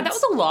woods. Wow, that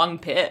was a long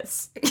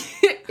piss.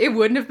 It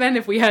wouldn't have been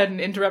if we hadn't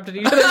interrupted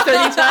each other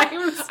 30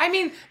 times. I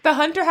mean, the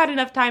hunter had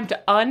enough time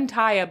to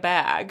untie a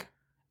bag.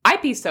 I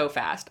pee so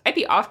fast. I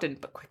pee often,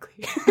 but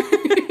quickly.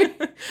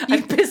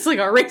 You piss like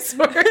a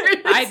racehorse.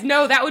 I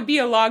know, that would be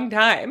a long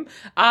time.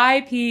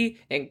 I pee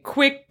in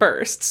quick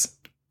bursts.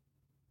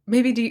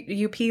 Maybe do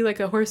you pee like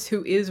a horse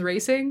who is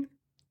racing?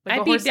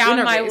 Like I pee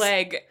down my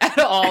leg at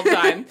all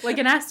times. Like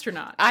an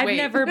astronaut. I've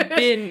never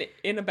been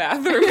in a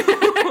bathroom.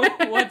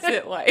 What's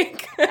it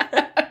like?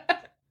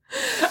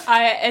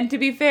 And to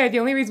be fair, the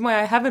only reason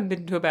why I haven't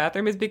been to a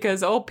bathroom is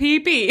because old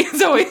PP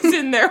is always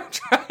in there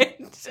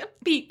trying to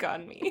peek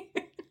on me.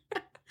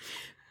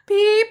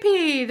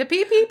 PP, the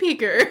PP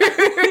peeker.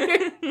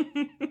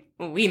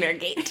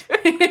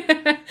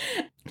 Wienergate.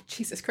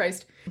 Jesus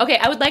Christ. Okay,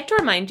 I would like to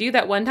remind you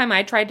that one time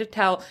I tried to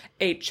tell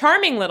a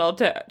charming little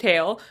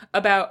tale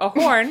about a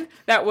horn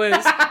that was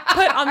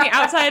put on the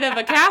outside of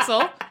a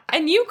castle,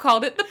 and you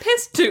called it the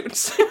piss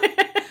toots.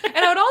 And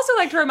I would also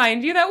like to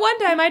remind you that one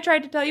time I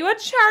tried to tell you a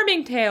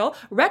charming tale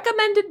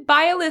recommended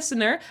by a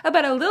listener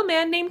about a little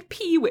man named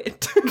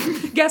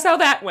Peewit. Guess how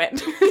that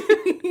went?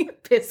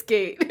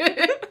 Pissgate.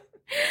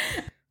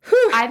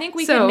 I think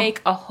we could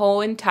make a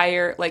whole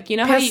entire, like, you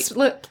know how you...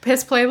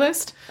 Piss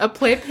playlist? A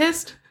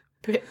playlist?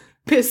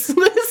 Piss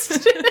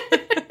list?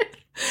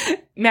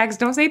 Max,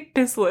 don't say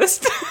piss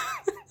list.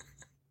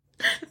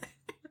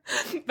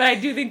 But I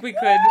do think we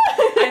could.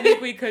 I think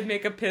we could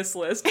make a piss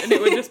list, and it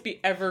would just be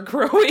ever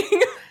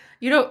growing.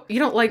 You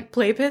don't like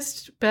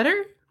Playpist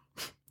better?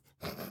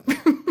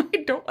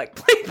 I don't like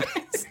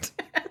Playpist.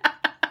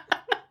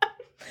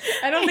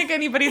 I don't think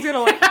anybody's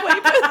gonna like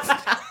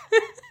Playpist.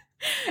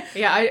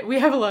 Yeah, we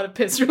have a lot of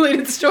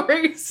piss-related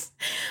stories.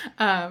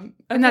 And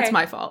that's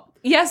my fault.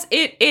 Yes,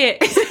 it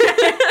is.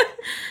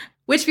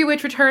 Witch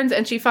Bewitch returns,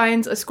 and she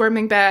finds a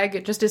squirming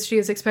bag, just as she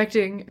is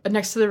expecting,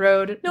 next to the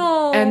road.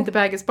 No. And the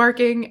bag is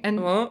barking, and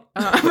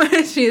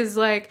she is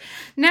like,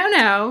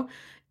 now,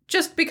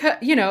 just because,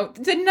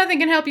 nothing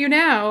can help you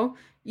now,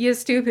 you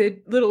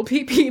stupid little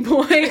pee-pee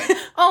boy.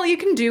 All you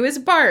can do is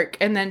bark.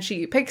 And then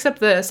she picks up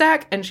the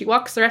sack, and she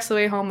walks the rest of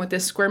the way home with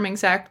this squirming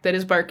sack that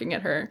is barking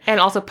at her. And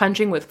also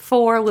punching with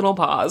 4 little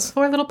paws.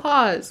 4 little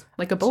paws,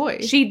 like a boy.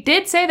 She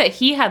did say that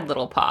he had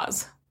little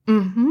paws.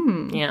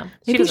 Mm-hmm. Yeah.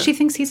 Maybe she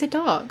thinks he's a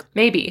dog.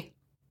 Maybe.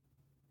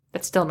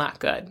 That's still not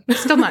good.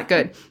 Still not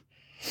good.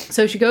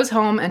 So she goes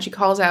home and she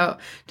calls out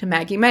to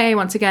Maggie May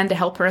once again to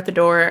help her at the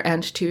door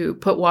and to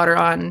put water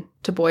on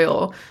to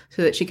boil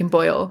so that she can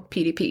boil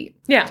Petey Pete.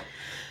 Yeah.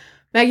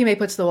 Maggie May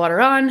puts the water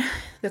on,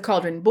 the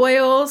cauldron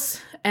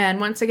boils, and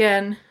once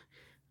again,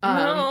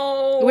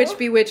 Witch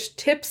Bewitch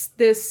tips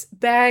this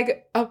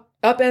bag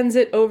upends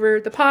it over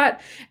the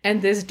pot,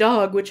 and this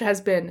dog, which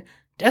has been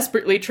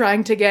desperately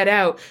trying to get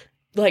out,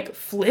 like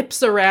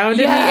flips around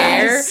in the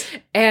air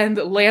and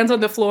lands on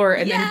the floor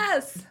and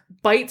then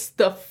bites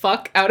the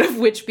fuck out of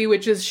Witch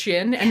Bewitch's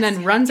shin and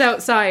then runs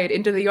outside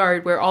into the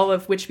yard where all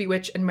of Witch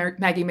Bewitch and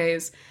Maggie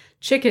May's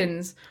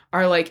chickens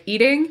are like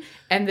eating,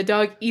 and the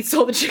dog eats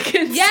all the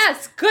chickens.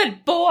 Yes,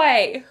 good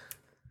boy.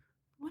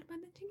 What about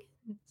the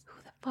chickens?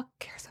 Who the fuck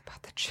cares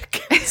about the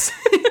chickens?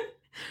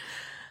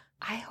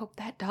 I hope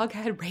that dog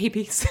had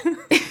rabies.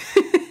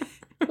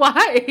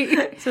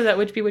 Why? So that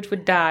Witch Bewitch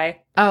would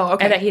die. Oh,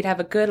 okay. And that he'd have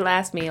a good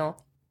last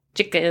meal.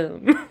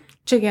 Chicken.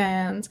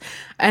 Chickens.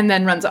 And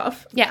then runs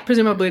off. Yeah.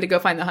 Presumably to go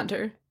find the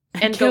hunter.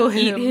 And go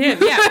eat him.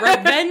 Yeah,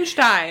 revenge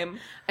time.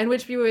 And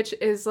Witch Bewitch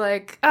is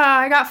like,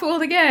 I got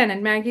fooled again.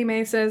 And Maggie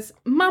May says,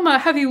 Mama,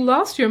 have you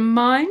lost your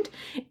mind?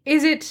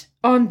 Is it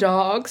on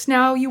dogs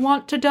now you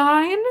want to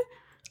dine?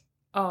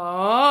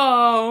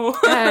 Oh.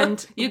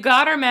 And you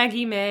got her,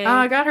 Maggie May.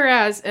 I got her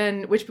ass.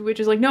 And Witch Bewitch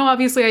is like, no,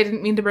 obviously I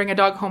didn't mean to bring a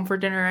dog home for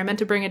dinner. I meant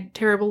to bring a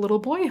terrible little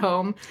boy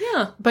home.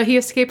 Yeah. But he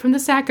escaped from the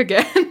sack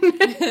again.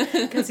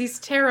 Because he's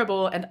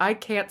terrible and I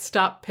can't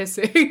stop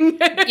pissing.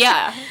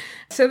 Yeah.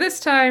 So this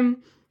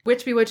time,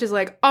 Witch Bewitch is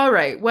like, all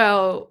right,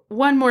 well,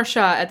 one more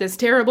shot at this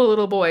terrible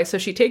little boy. So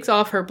she takes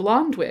off her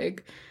blonde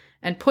wig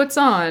and puts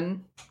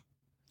on...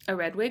 a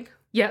red wig?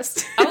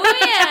 Yes. Oh,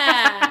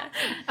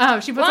 yeah.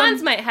 She puts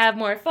Blondes might have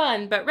more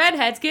fun, but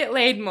redheads get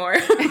laid more.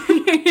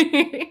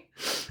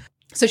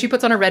 So she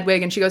puts on a red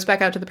wig and she goes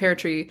back out to the pear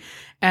tree,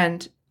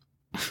 and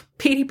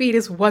Petey Pete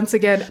is once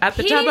again at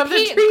the top of the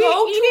tree.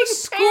 Go to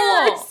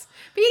school.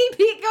 Petey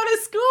Pete, go to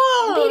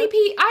school. Petey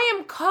Pete, I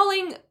am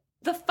calling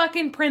the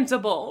fucking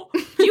principal.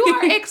 You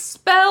are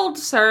expelled,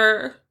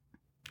 sir.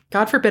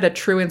 God forbid a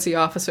truancy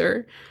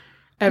officer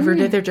ever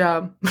did their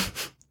job.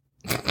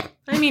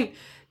 I mean,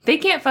 they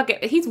can't fucking...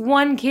 He's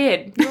one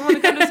kid. You don't want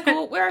to come to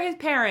school? Where are his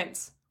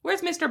parents?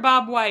 Where's Mr.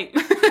 Bob White?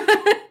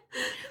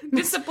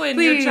 Discipline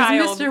Please, your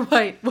child. Mr.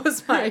 White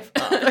was my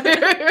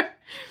father.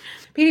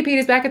 Petey Pete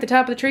is back at the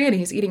top of the tree and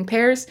he's eating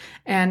pears,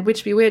 and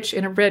Witch Bewitch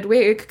in a red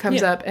wig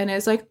comes up and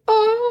is like,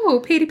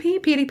 oh, Petey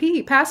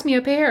Pete, pass me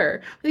a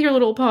pear with your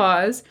little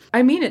paws.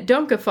 I mean it,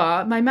 don't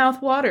guffaw. My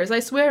mouth waters. I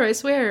swear.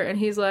 And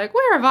he's like,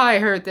 where have I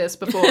heard this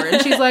before?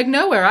 And she's like,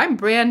 nowhere. I'm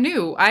brand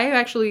new. I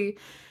actually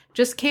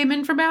just came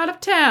in from out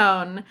of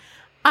town.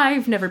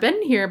 I've never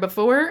been here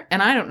before,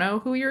 and I don't know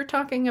who you're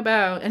talking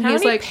about. And How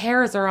he's many like,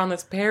 pears are on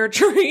this pear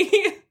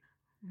tree?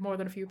 more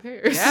than a few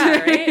pears. Yeah,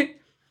 right?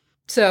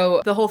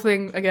 So the whole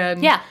thing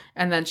again. Yeah.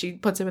 And then she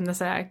puts him in the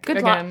sack Good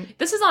again. luck.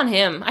 This is on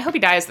him. I hope he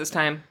dies this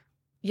time.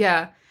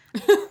 Yeah.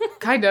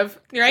 Kind of.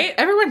 Right?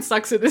 Everyone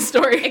sucks in this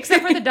story.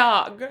 Except for the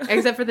dog.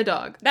 Except for the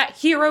dog. That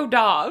hero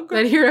dog.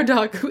 That hero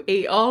dog who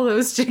ate all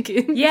those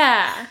chickens.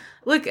 Yeah.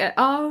 Look at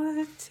all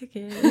the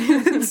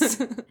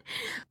chickens.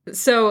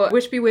 So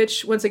Witch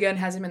Bewitch once again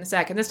has him in the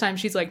sack, and this time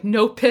she's like,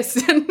 no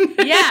pissing.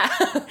 Yeah.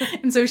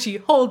 And so she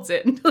holds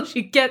it until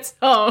she gets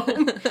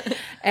home.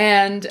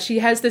 And she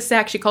has the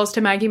sack. She calls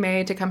to Maggie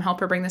May to come help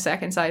her bring the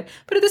sack inside.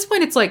 But at this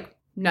point, it's like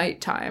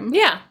nighttime.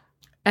 Yeah.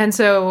 And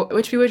so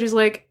Witch Bewitch is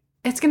like,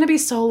 it's going to be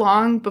so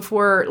long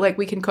before, like,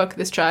 we can cook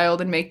this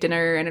child and make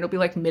dinner, and it'll be,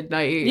 like,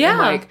 midnight. Yeah. And,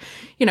 like,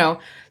 you know.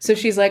 So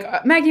she's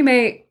like, Maggie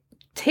May,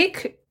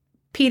 take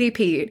Petey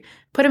Pete,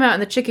 put him out in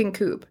the chicken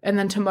coop, and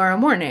then tomorrow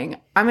morning,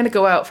 I'm going to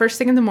go out first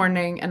thing in the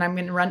morning, and I'm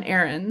going to run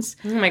errands.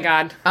 Oh, my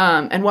God.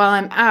 And while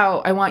I'm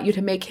out, I want you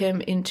to make him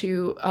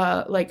into,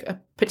 like,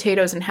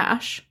 potatoes and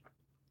hash.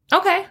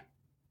 Okay.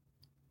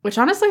 Which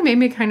honestly made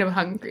me kind of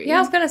hungry. Yeah,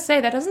 I was going to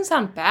say, that doesn't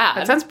sound bad.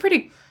 That sounds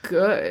pretty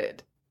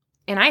good.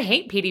 And I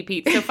hate Petey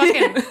Pete, so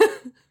fucking...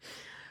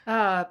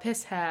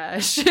 Piss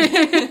hash.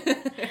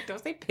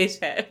 Don't say piss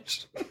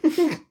hash.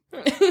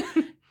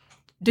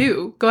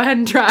 Do. Go ahead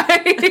and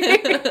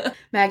try.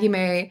 Maggie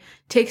May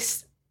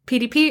takes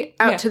Petey Pete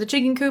out to the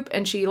chicken coop,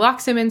 and she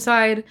locks him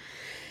inside.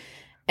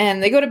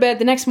 And they go to bed.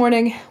 The next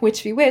morning,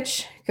 Witch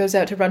Bewitch goes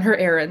out to run her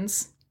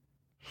errands.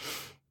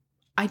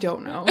 I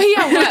don't know.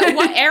 Yeah,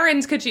 what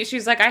errands could she...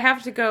 She's like, I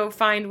have to go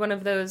find one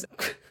of those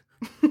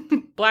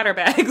bladder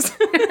bags.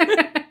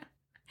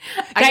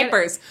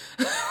 Diapers.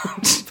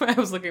 I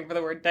was looking for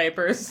the word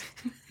diapers.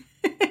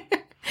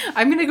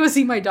 I'm going to go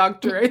see my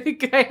doctor. I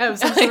think I have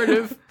some sort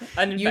of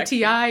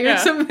UTI or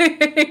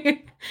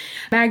something.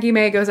 Maggie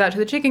May goes out to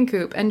the chicken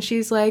coop and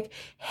she's like,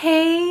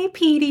 hey,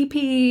 Petey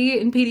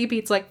Pete. And Petey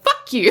Pete's like,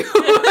 fuck you.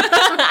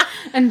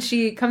 And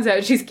she comes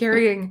out. She's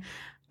carrying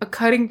a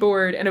cutting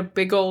board and a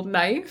big old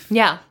knife.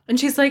 Yeah. And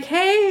she's like,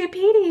 hey,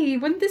 Petey,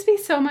 wouldn't this be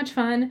so much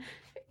fun?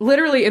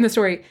 Literally in the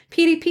story,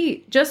 Petey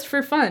Pete, just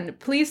for fun,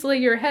 please lay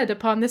your head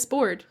upon this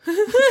board.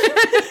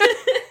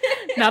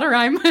 Not a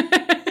rhyme.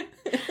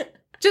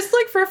 Just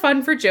like for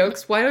fun, for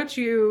jokes, why don't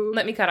you...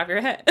 Let me cut off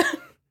your head.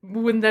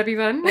 Wouldn't that be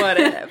fun?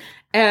 Whatever.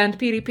 And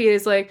PDP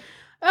is like,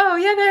 oh,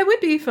 yeah, that would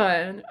be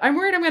fun. I'm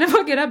worried I'm going to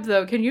fuck it up,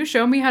 though. Can you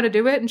show me how to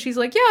do it? And she's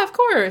like, yeah, of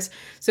course.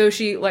 So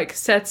she, like,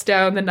 sets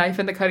down the knife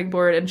and the cutting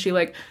board, and she,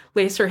 like,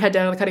 lays her head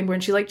down on the cutting board,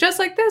 and she's like, just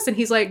like this. And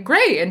he's like,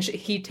 great. And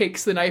he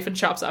takes the knife and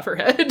chops off her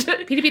head.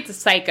 PDP's a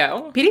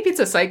psycho. PDP's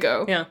a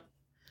psycho. Yeah.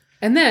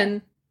 And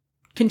then,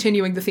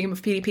 continuing the theme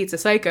of PDP's a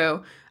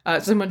psycho,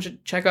 someone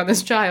should check on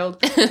this child.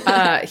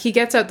 He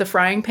gets out the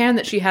frying pan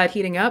that she had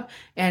heating up,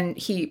 and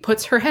he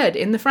puts her head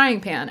in the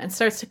frying pan and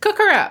starts to cook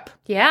her up.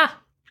 Yeah.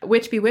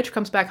 Witch Bewitch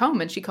comes back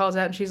home and she calls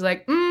out and she's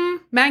like,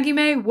 Maggie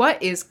May,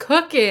 what is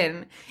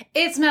cooking?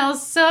 It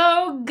smells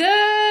so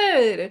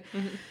good.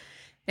 Mm-hmm.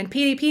 And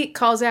PDP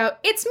calls out,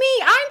 it's me,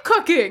 I'm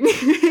cooking.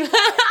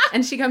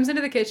 And she comes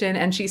into the kitchen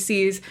and she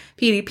sees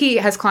PDP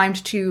has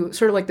climbed to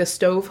sort of like the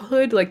stove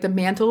hood, like the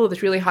mantle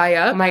that's really high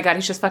up. Oh my god,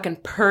 he's just fucking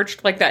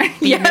perched like that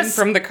demon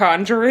from The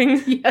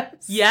Conjuring.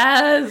 Yes.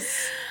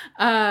 Yes.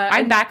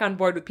 I'm back on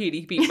board with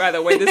PDP, by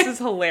the way. This is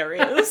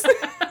hilarious.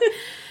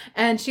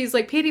 And she's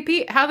like,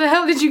 PDP, how the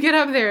hell did you get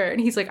up there? And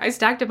he's like, I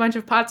stacked a bunch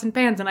of pots and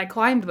pans and I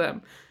climbed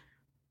them.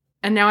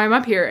 And now I'm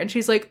up here. And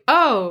she's like,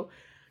 oh,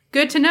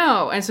 good to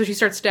know. And so she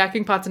starts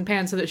stacking pots and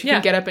pans so that she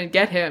can get up and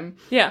get him.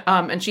 Yeah.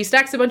 And she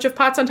stacks a bunch of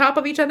pots on top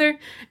of each other.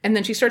 And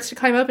then she starts to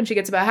climb up and she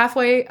gets about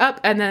halfway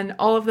up. And then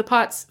all of the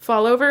pots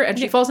fall over and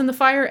she falls in the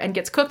fire and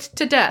gets cooked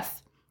to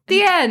death.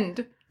 The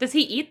end. Does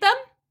he eat them?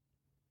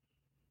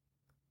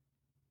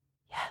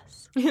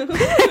 Yes.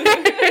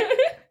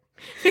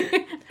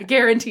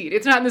 Guaranteed.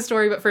 It's not in the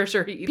story, but for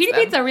sure he eats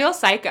PDP's them. a real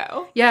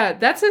psycho. Yeah,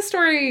 that's a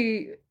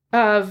story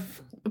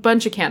of a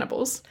bunch of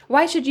cannibals.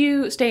 Why should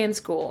you stay in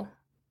school?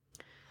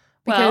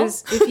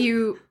 Because if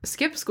you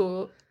skip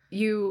school,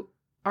 you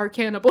are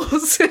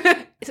cannibals.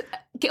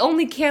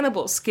 Only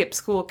cannibals skip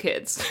school,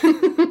 kids.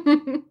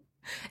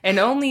 And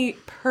only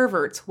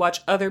perverts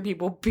watch other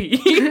people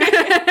pee.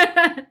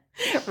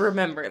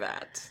 Remember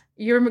that.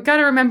 You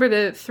gotta remember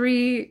the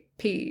 3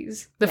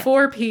 P's. The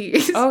 4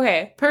 P's.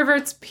 Okay.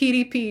 Perverts,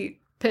 PDP,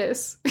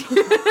 piss.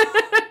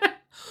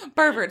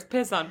 Perverts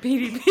piss on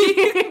PDP.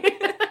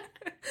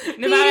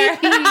 No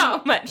matter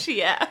how much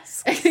he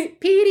asks.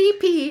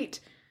 PDP.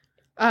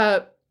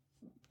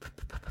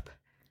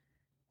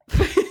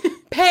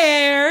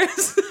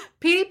 Pears.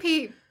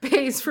 PDP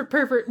pays for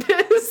pervert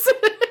piss.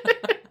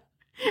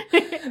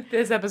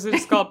 This episode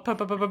is called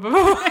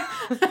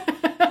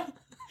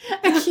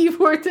a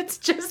keyboard that's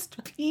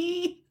just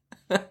P.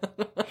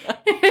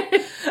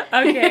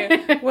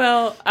 Okay,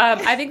 well,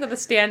 I think that the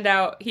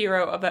standout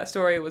hero of that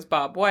story was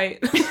Bob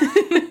White.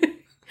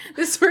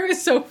 This story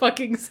is so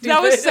fucking stupid.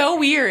 That was so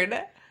weird.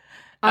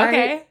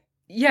 Okay.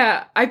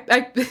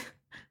 I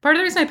part of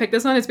the reason I picked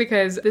this one is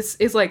because this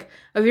is like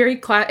a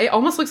very it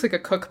almost looks like a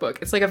cookbook.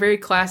 It's like a very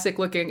classic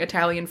looking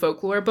Italian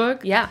folklore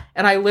book. Yeah.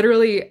 And I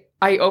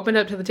opened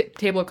up to the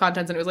table of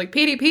contents and it was like,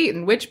 PDP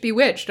and Witch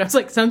Bewitched. I was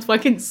like, sounds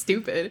fucking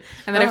stupid.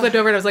 And then I flipped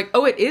over and I was like,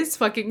 oh, it is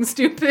fucking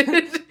stupid.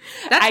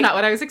 That's not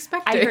what I was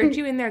expecting. I heard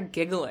you in there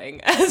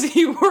giggling as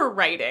you were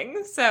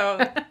writing. So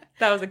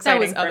that was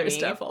exciting. That was other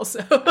stuff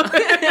also.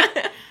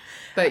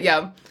 But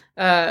yeah,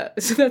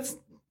 so that's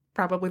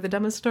probably the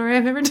dumbest story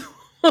I've ever told.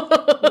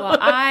 Well,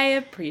 I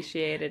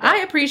appreciated it. I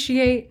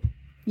appreciate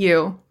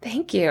you.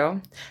 Thank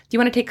you. Do you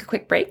want to take a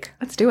quick break?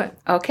 Let's do it.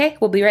 Okay,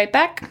 we'll be right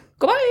back.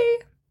 Goodbye.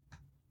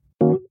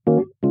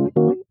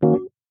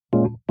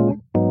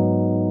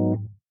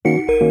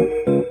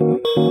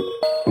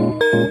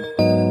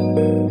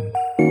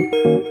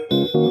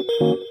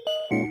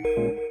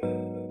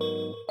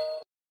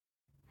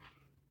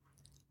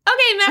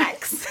 Okay,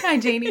 Max. Hi,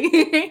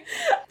 Janie.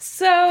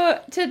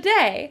 So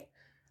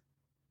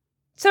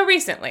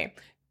recently,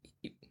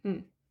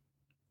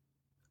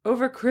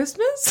 over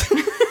Christmas?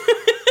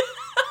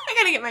 I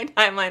gotta get my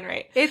timeline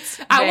right.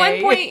 At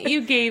one point,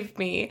 you gave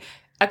me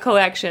a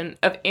collection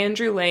of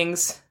Andrew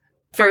Lang's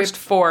first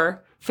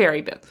 4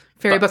 fairy books.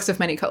 Fairy books of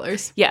many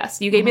colors.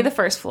 Yes, you gave me the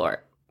first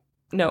floor.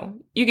 No,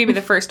 you gave me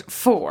the first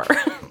 4.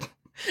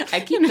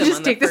 I keep them just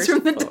on take the this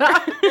first from the floor.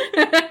 top.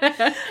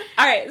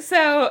 All right,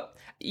 so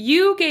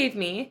you gave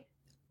me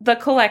the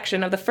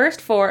collection of the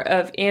first 4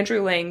 of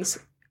Andrew Lang's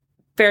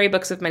fairy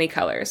books of many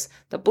colors.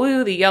 The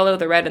blue, the yellow,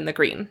 the red, and the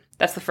green.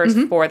 That's the first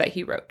 4 that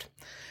he wrote.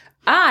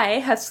 I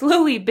have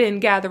slowly been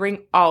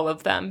gathering all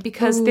of them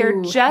because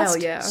they're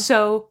just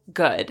so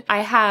good. I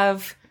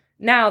have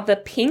now the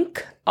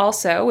pink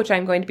also, which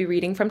I'm going to be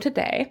reading from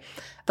today.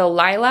 The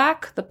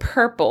lilac, the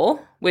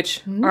purple,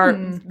 which are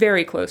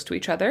very close to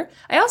each other.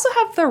 I also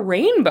have the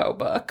rainbow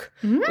book,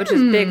 which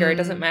is bigger. It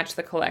doesn't match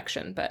the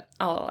collection, but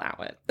I'll allow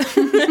it.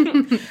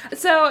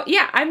 So,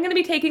 yeah, I'm going to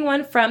be taking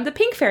one from the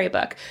pink fairy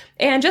book.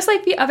 And just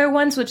like the other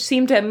ones, which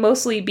seem to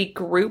mostly be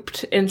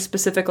grouped in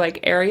specific,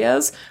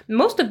 areas,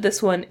 most of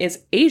this one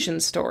is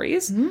Asian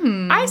stories.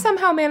 I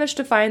somehow managed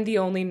to find the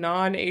only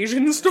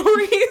non-Asian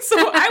story,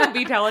 so I will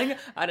be telling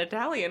an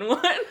Italian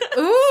one.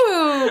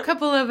 Ooh, a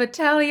couple of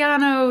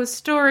Italiano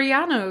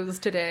Storianos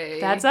today.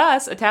 That's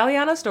us,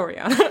 Italiano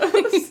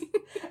Storianos.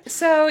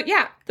 So,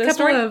 yeah. The Couple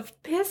story of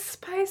piss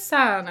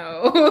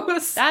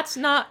paisanos. That's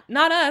not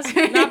us.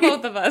 Not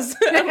both of us.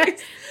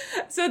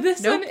 So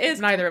this one is...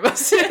 neither of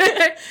us.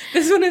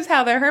 This one is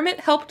how the hermit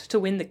helped to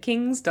win the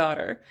king's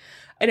daughter.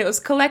 And it was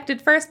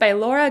collected first by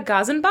Laura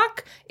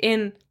Gazenbach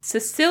in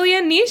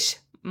Cecilia Nisch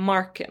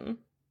Marken.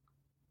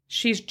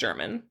 She's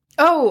German.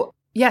 Oh,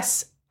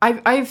 yes.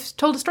 I've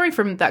told a story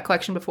from that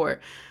collection before.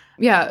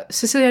 Yeah,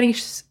 Cecilia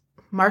Nisch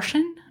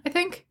Martian, I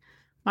think.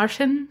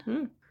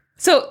 Martian.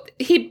 So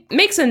he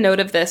makes a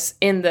note of this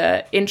in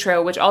the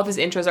intro, which all of his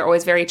intros are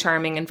always very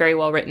charming and very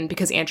well written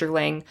because Andrew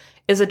Lang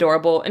is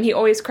adorable. And he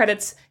always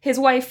credits his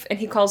wife and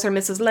he calls her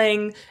Mrs.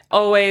 Lang.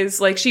 Always,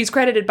 like, she's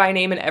credited by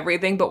name and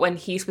everything. But when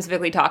he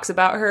specifically talks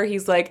about her,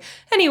 he's like,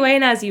 anyway,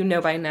 and as you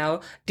know by now,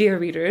 dear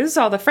readers,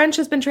 all the French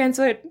has been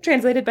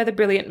translated by the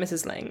brilliant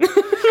Mrs. Lang.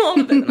 All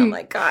of it. And I'm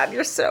like, God,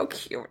 you're so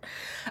cute.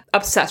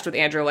 Obsessed with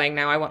Andrew Lang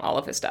now. I want all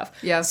of his stuff.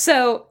 Yeah.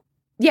 So...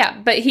 yeah,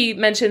 but he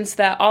mentions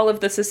that all of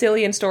the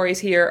Sicilian stories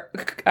here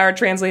are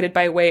translated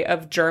by way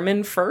of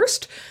German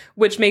first,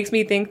 which makes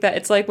me think that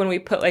it's like when we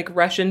put, like,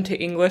 Russian to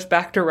English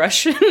back to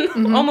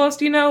Russian,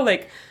 almost, you know?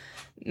 Like,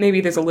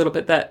 maybe there's a little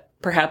bit that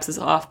perhaps is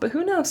off, but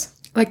who knows?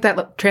 Like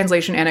that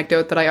translation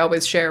anecdote that I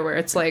always share where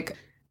it's like,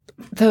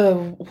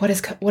 what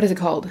is it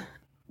called?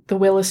 The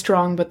will is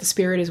strong, but the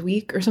spirit is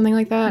weak, or something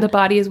like that? The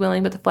body is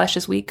willing, but the flesh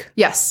is weak.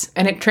 Yes,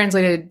 and it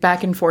translated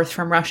back and forth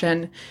from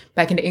Russian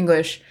back into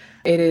English.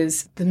 It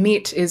is, the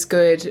meat is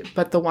good,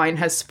 but the wine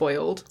has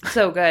spoiled.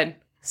 So good.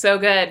 So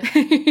good.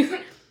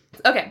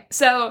 Okay,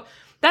 so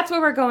that's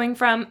where we're going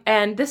from,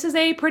 and this is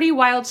a pretty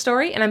wild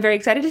story, and I'm very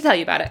excited to tell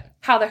you about it.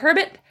 How the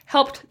hermit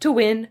helped to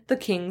win the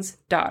king's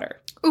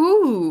daughter.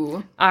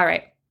 Ooh. All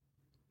right.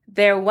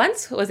 There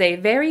once was a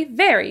very,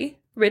 very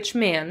rich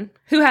man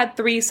who had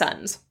 3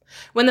 sons.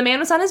 When the man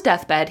was on his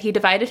deathbed, he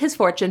divided his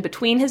fortune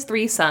between his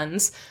 3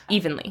 sons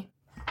evenly.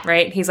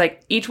 Right? He's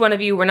like, each one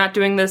of you, we're not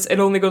doing this. It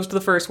only goes to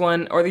the first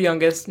one or the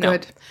youngest. No.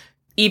 Good.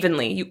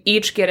 Evenly. You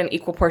each get an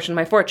equal portion of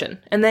my fortune.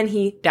 And then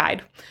he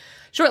died.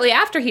 Shortly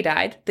after he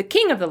died, the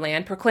king of the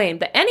land proclaimed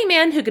that any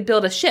man who could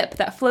build a ship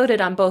that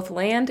floated on both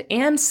land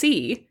and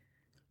sea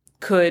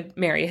could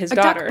marry his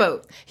daughter. A duck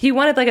boat. He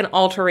wanted like an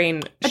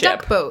all-terrain ship. A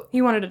duck boat.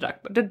 He wanted a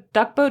duck boat. Did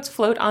duck boats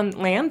float on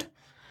land?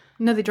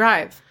 No, they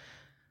drive.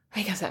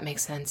 I guess that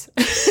makes sense.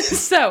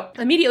 So,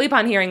 immediately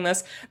upon hearing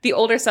this, the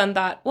older son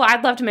thought, well,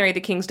 I'd love to marry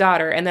the king's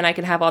daughter, and then I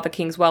can have all the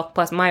king's wealth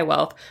plus my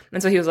wealth.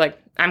 And so he was like,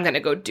 I'm going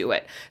to go do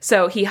it.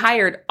 So he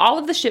hired all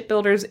of the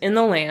shipbuilders in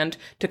the land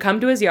to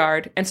come to his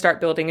yard and start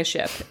building a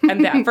ship.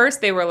 And at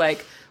first they were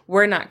like,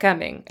 we're not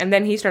coming. And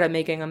then he started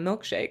making a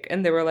milkshake,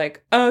 and they were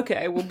like,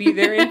 okay, we'll be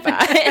there in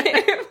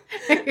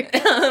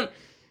 5.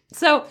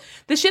 So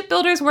the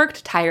shipbuilders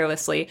worked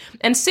tirelessly,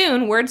 and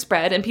soon word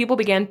spread and people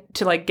began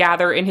to like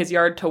gather in his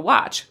yard to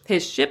watch.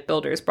 His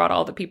shipbuilders brought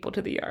all the people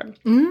to the yard.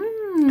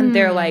 And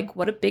they're like,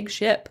 what a big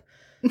ship.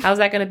 How's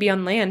that going to be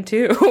on land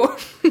too?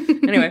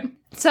 Anyway,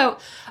 so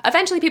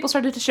eventually people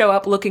started to show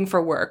up looking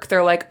for work.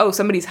 They're like, oh,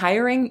 somebody's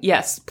hiring?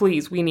 Yes,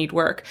 please, we need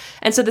work.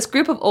 And so this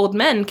group of old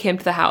men came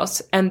to the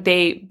house and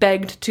they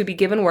begged to be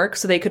given work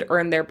so they could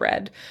earn their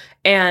bread.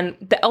 And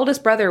the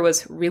eldest brother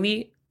was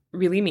really,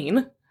 really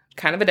mean.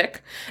 Kind of a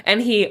dick.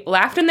 And he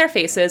laughed in their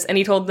faces and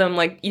he told them,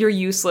 like, you're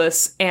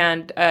useless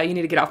and you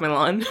need to get off my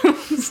lawn.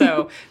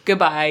 So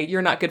goodbye.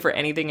 You're not good for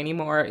anything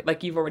anymore.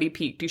 Like, you've already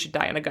peaked. You should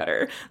die in a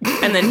gutter.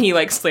 And then he,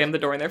 like, slammed the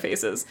door in their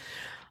faces.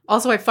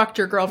 Also, I fucked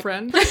your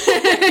girlfriend.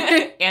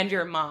 And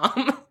your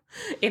mom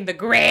in the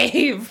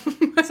grave.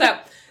 So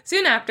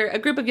soon after, a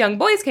group of young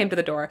boys came to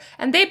the door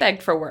and they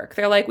begged for work.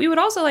 They're like, we would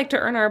also like to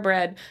earn our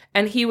bread.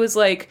 And he was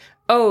like,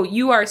 oh,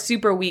 you are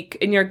super weak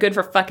and you're good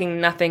for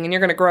fucking nothing and you're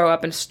going to grow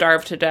up and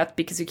starve to death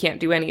because you can't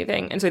do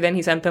anything. And so then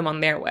he sent them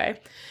on their way.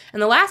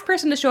 And the last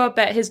person to show up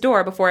at his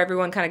door before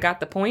everyone kind of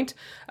got the point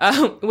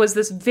was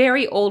this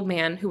very old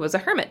man who was a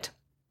hermit.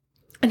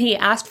 And he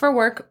asked for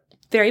work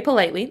very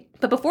politely,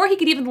 but before he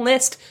could even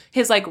list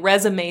his, like,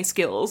 resume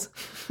skills,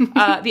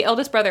 the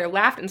eldest brother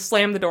laughed and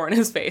slammed the door in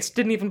his face.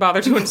 Didn't even bother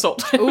to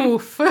insult him.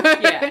 Oof.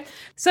 Yeah.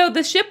 So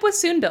the ship was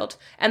soon built,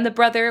 and the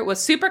brother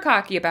was super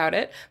cocky about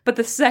it, but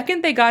the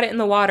second they got it in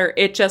the water,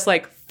 it just,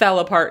 like, fell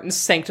apart and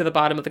sank to the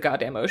bottom of the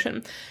goddamn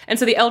ocean. And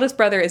so the eldest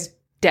brother is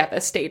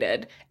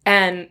devastated,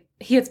 and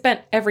he had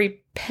spent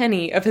every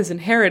penny of his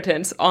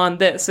inheritance on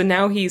this, and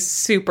now he's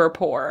super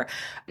poor.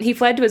 He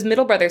fled to his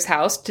middle brother's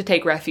house to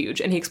take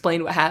refuge, and he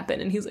explained what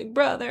happened, and he's like,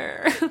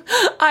 brother,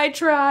 I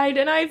tried,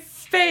 and I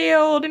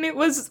failed, and it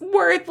was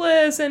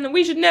worthless, and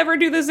we should never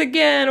do this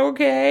again,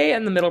 okay?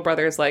 And the middle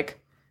brother is like,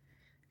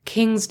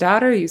 king's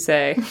daughter, you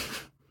say?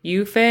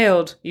 You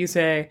failed, you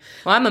say.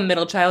 Well, I'm a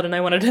middle child, and I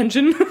want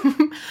attention.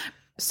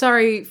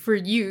 Sorry for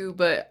you,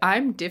 but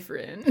I'm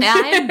different.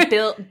 I'm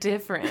built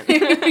different.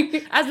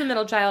 As the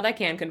middle child, I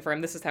can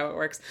confirm this is how it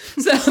works.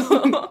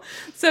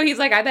 So he's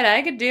like, I bet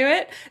I could do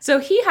it. So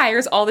he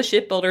hires all the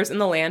shipbuilders in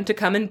the land to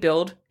come and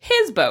build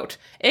his boat,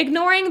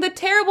 ignoring the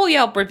terrible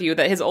Yelp review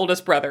that his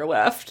oldest brother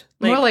left.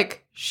 More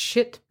like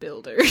shit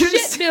builders.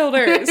 Shit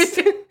builders.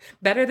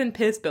 Better than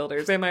piss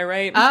builders, am I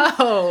right?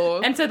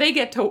 Oh. And so they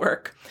get to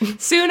work.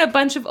 Soon a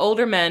bunch of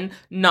older men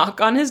knock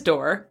on his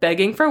door,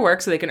 begging for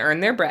work so they can earn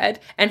their bread.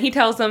 And he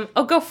tells them,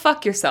 oh, go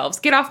fuck yourselves.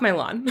 Get off my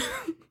lawn.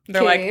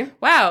 They're Okay.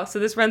 like, wow, so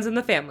this runs in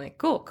the family.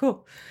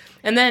 Cool.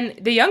 And then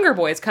the younger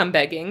boys come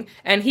begging,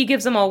 and he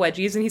gives them all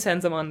wedgies, and he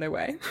sends them on their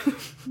way.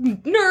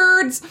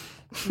 Nerds!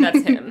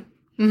 That's him.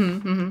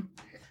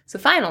 So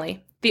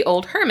finally, the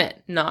old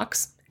hermit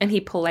knocks, and he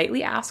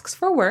politely asks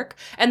for work,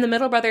 and the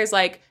middle brother is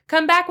like,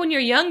 come back when you're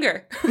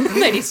younger.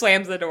 Then he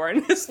slams the door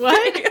in his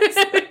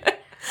face.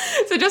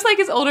 So just like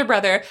his older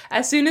brother,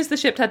 as soon as the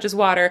ship touches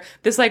water,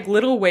 this like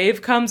little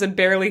wave comes and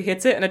barely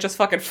hits it, and it just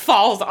fucking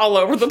falls all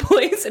over the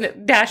place, and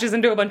it dashes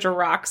into a bunch of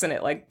rocks, and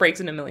it like breaks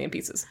into a million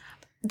pieces.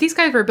 These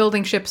guys were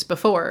building ships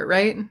before,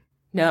 right?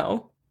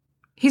 No,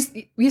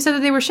 You said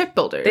that they were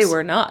shipbuilders. they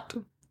were not.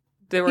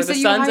 They were You the said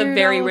you sons of hired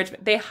very all- rich.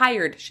 They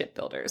hired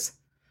shipbuilders.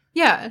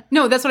 Yeah.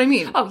 No, that's what I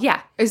mean. Oh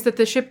yeah, Is that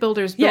the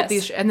shipbuilders built Yes.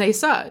 these and they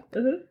sucked.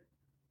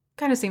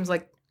 Kind of seems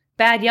like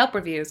bad Yelp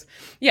reviews.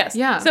 Yes.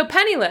 Yeah. So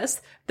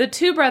penniless, the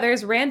two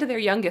brothers ran to their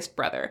youngest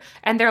brother,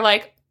 and they're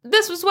like,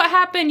 "This was what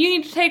happened. You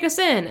need to take us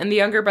in." And the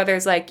younger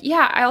brother's like,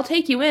 "Yeah, I'll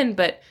take you in,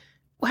 but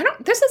why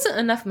don't? This isn't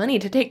enough money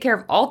to take care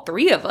of all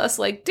three of us.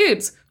 Like,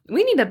 dudes,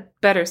 we need a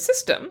better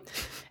system."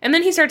 And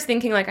then he starts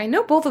thinking, like, I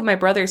know both of my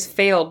brothers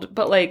failed,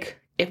 but like,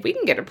 if we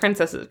can get a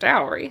princess's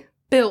dowry,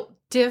 built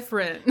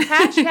different.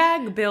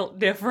 hashtag built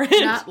different.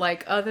 Not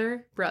like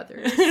other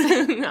brothers.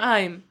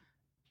 I'm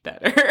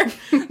better.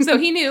 So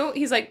he knew,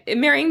 he's like,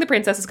 marrying the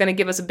princess is going to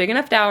give us a big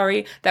enough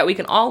dowry that we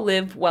can all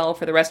live well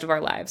for the rest of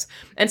our lives.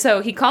 And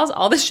so he calls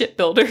all the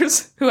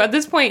shipbuilders, who at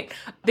this point,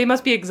 they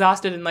must be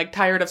exhausted and like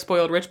tired of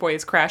spoiled rich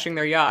boys crashing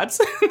their yachts.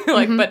 They're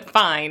like, but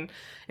fine.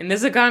 In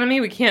this economy,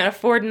 we can't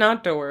afford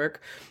not to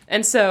work.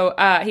 And so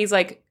he's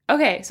like,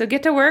 okay, so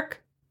get to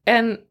work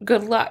and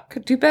good luck.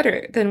 Do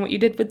better than what you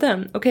did with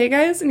them. Okay,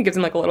 guys? And he gives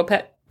them like a little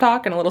pet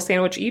talk and a little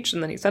sandwich each,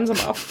 and then he sends them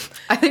off.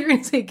 I think you're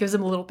going to say it gives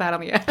him a little pat on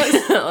the ass.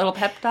 A little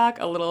pep talk,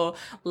 a little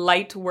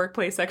light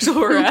workplace sexual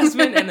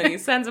harassment, and then he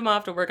sends them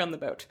off to work on the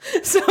boat.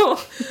 So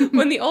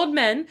when the old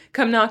men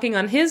come knocking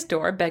on his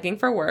door begging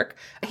for work,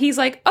 he's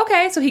like,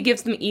 okay, so he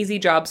gives them easy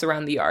jobs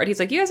around the yard.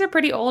 He's like, you guys are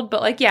pretty old, but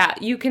like, yeah,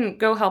 you can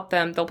go help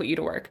them. They'll put you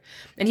to work.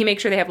 And he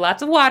makes sure they have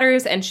lots of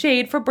waters and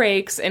shade for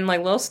breaks and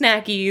like little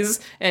snackies.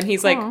 And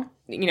he's like, Aw.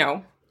 you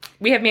know,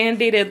 we have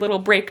mandated little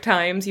break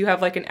times. You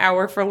have like an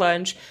hour for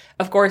lunch.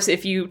 Of course,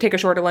 if you take a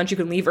shorter lunch, you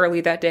can leave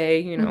early that day,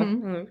 you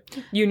know,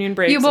 union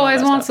breaks. You and all boys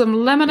that want stuff.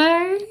 some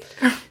lemonade?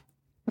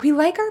 We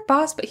like our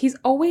boss, but he's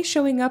always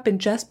showing up in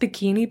just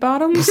bikini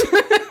bottoms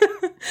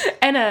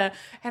and a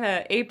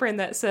apron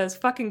that says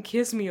 "fucking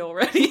kiss me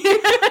already."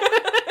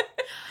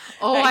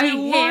 Oh, That I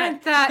he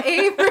want that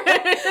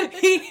apron.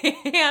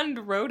 He hand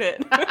wrote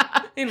it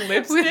in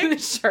lipstick. With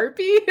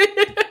Sharpie.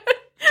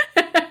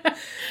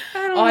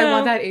 I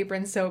want that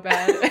apron so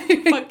bad.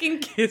 Fucking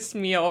kiss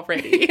me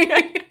already.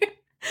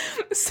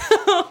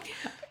 So,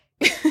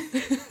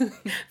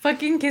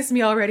 Fucking kiss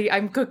me already.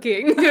 I'm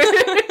cooking.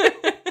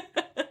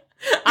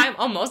 I'm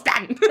almost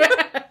done.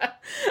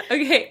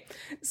 Okay,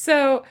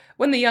 so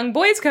when the young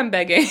boys come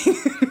begging,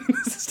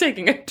 this is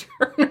taking a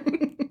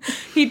turn.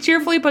 He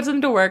cheerfully puts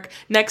them to work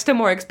next to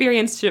more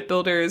experienced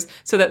shipbuilders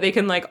so that they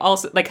can like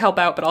also like help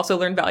out, but also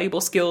learn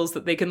valuable skills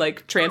that they can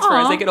like transfer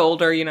as Aw. they get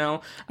older, you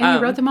know. And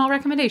he wrote them all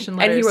recommendation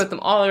letters. And he wrote them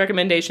all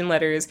recommendation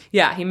letters.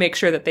 Yeah, he makes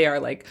sure that they are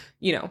like,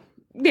 you know,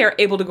 they are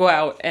able to go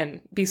out and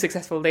be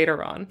successful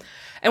later on.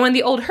 And when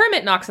the old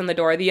hermit knocks on the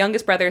door, the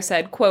youngest brother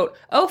said, quote,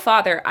 "Oh,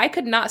 father, I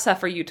could not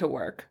suffer you to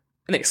work."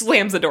 And then he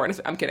slams the door and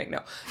I'm kidding,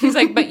 no. He's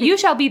like, "But you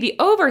shall be the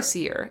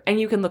overseer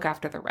and you can look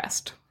after the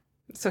rest."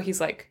 So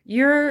he's like,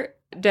 "You're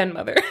den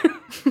mother."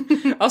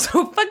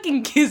 Also,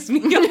 fucking kiss me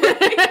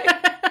already.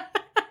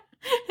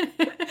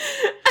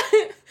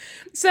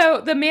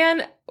 So the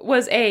man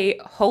was a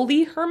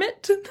holy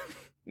hermit.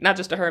 Not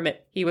just a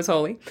hermit, he was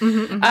holy.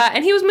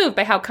 And he was moved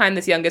by how kind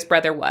this youngest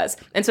brother was.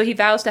 And so he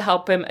vows to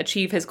help him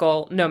achieve his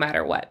goal no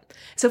matter what.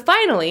 So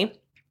finally,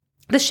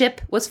 the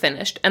ship was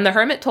finished, and the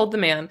hermit told the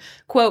man,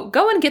 quote,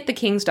 "Go and get the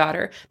king's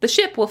daughter. The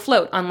ship will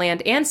float on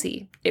land and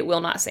sea. It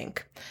will not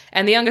sink."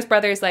 And the youngest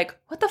brother is like,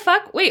 "What the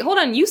fuck? Wait, hold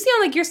on. You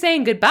sound like you're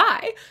saying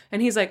goodbye."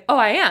 And he's like, "Oh,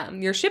 I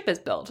am. Your ship is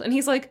built." And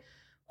he's like,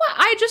 "What?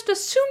 I just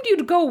assumed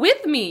you'd go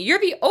with me. You're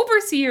the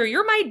overseer.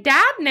 You're my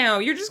dad now.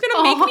 You're just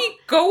gonna make me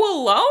go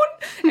alone?"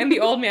 And the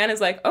old man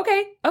is like,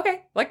 okay,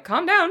 like,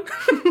 calm down.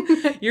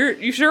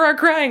 You sure are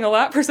crying a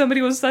lot for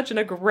somebody with such an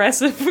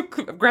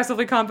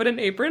aggressively confident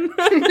apron.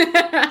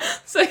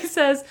 So he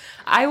says,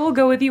 "I will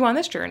go with you on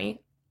this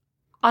journey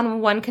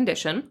on one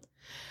condition.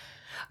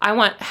 I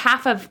want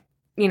half of,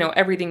 you know,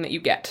 everything that you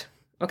get.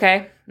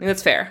 Okay? And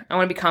that's fair. I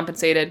want to be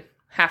compensated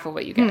half of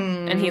what you get."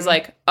 And he's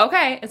like,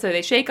 okay. And so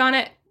they shake on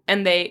it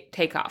and they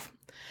take off.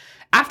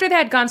 After they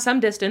had gone some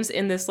distance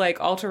in this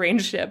like all-terrain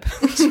ship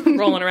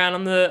rolling around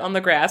on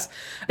the grass,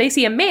 they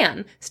see a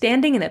man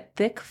standing in a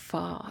thick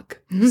fog,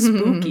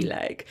 spooky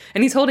like,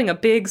 and he's holding a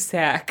big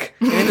sack,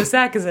 and in the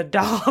sack is a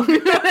dog.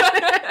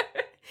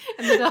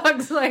 And the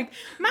dog's like,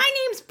 my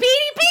name's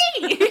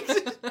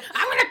BDP.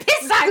 I'm going to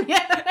piss on you.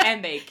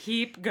 And they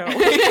keep going.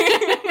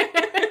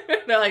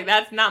 They're like,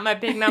 that's not my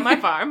pig, not my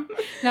farm.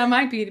 Not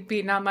my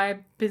BDP, not my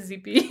busy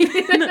bee.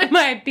 Not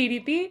my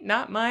BDP,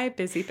 not my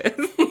busy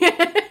piss.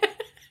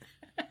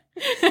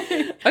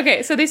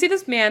 Okay, so they see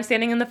this man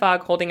standing in the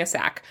fog holding a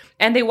sack,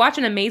 and they watch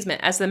in amazement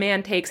as the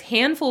man takes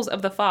handfuls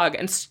of the fog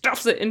and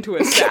stuffs it into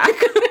a sack.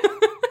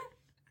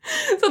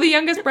 So the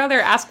youngest brother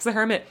asks the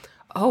hermit,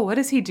 oh, what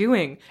is he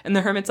doing? And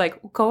the hermit's like,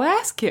 go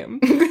ask him.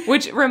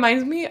 Which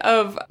reminds me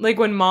of like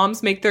when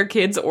moms make their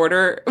kids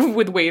order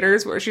with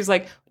waiters where she's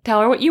like,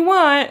 tell her what you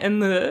want.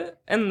 And the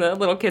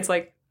little kid's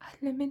like,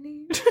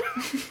 lemonade.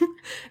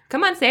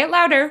 Come on, say it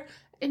louder.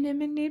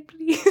 Lemonade,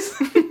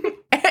 please.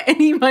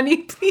 Any money,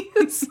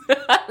 please.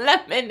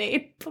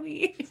 Lemonade,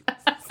 please.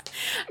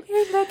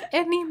 I'd like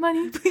any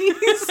money,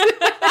 please.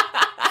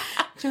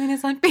 Join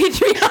us on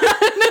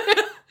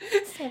Patreon.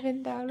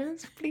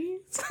 $7,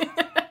 please.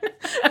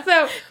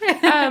 So,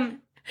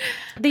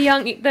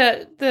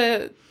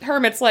 the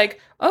hermit's like,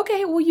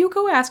 okay, well, you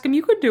go ask him.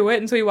 You could do it.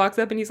 And so he walks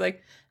up and he's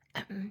like,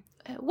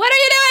 what are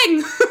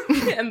you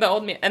doing? And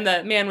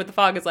the man with the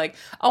fog is like,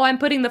 oh, I'm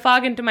putting the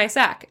fog into my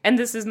sack, and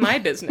this is my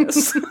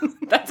business.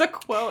 That's a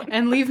quote.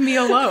 And leave me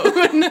alone.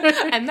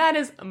 And that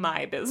is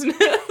my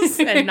business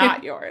and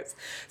not yours.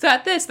 So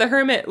at this, the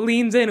hermit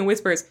leans in and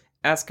whispers,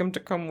 ask him to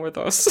come with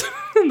us.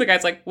 And the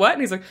guy's like, what?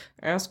 And he's like,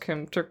 ask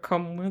him to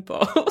come with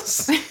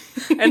us.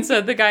 And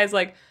so the guy's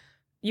like,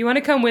 you want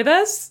to come with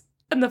us?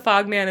 And the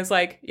fog man is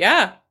like,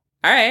 yeah,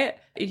 all right.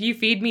 If you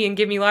feed me and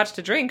give me lots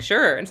to drink,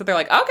 sure. And so they're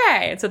like,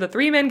 okay. And so the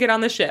three men get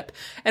on the ship.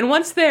 And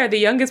once there, the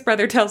youngest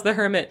brother tells the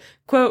hermit,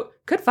 quote,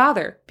 good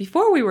father,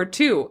 before we were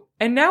 2,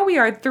 and now we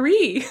are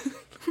 3.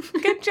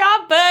 Good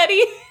job,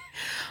 buddy.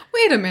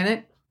 Wait a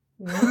minute.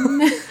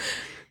 1,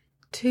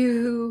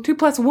 2, 2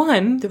 plus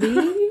 1.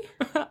 3?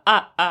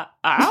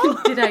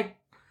 Did I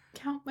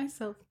count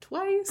myself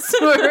twice?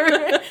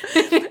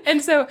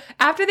 And so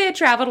after they had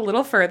traveled a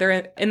little further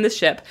in the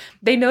ship,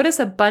 they notice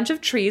a bunch of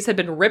trees had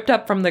been ripped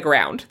up from the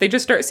ground. They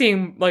just start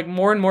seeing like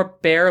more and more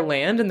bare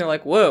land, and they're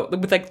like, whoa,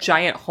 with like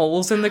giant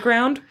holes in the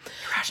ground.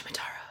 Urashimataro.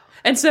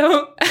 And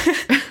so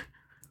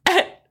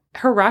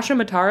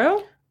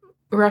Urashimataro?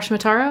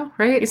 Urashimataro,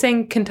 right? You're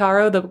saying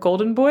Kentaro the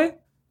golden boy?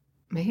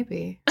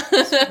 Maybe.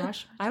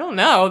 I don't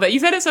know. That you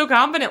said it so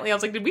confidently. I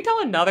was like, did we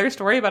tell another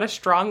story about a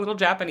strong little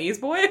Japanese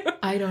boy?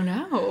 I don't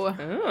know.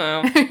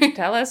 Oh.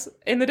 Tell us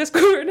in the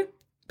Discord.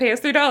 Pay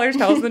us $3.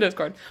 Tell us in the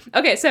Discord.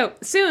 Okay, so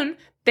soon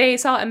they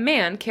saw a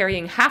man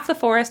carrying half the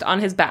forest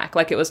on his back,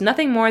 like it was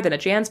nothing more than a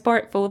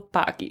Jansport full of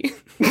Pocky.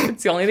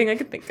 It's the only thing I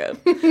could think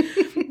of.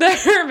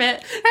 The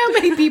hermit. How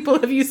many people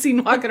have you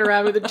seen walking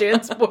around with a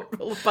Jansport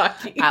full of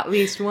Pocky? At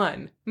least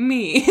one.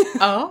 Me.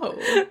 Oh.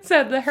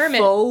 So the hermit.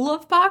 Full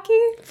of Pocky?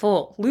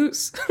 Full.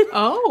 Loose.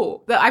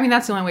 Oh. I mean,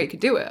 that's the only way you could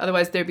do it.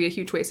 Otherwise, there'd be a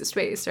huge waste of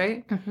space,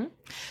 right? Mm-hmm.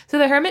 So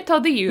the hermit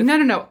told the youth.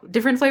 No.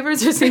 Different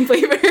flavors or same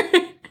flavor?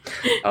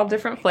 All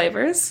different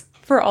flavors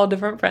for all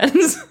different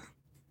friends.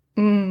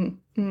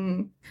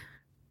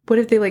 What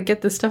if they like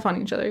get this stuff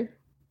on each other?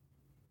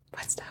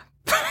 What stuff?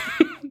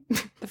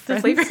 The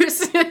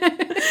flavors.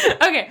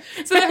 Okay,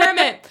 so the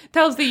hermit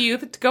tells the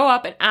youth to go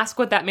up and ask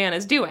what that man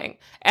is doing.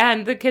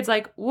 And the kid's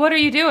like, what are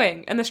you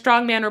doing? And the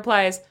strong man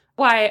replies,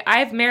 why,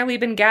 I've merely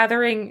been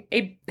gathering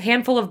a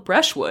handful of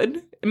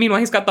brushwood. Meanwhile,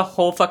 he's got the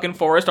whole fucking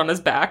forest on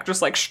his back,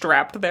 just like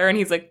strapped there. And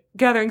he's like,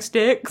 gathering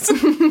sticks.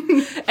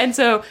 And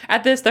so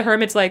at this, the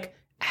hermit's like,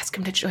 ask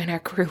him to join our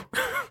crew.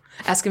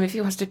 Ask him if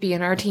he wants to be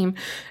in our team.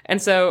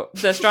 And so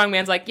the strong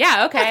man's like,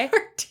 yeah, okay. Our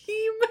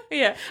team?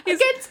 Yeah.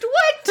 Against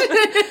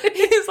what?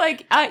 He's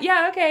like,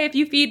 yeah, okay. If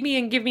you feed me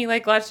and give me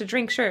like lots to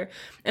drink, sure.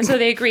 And so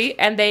they agree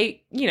and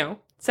they,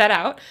 set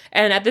out.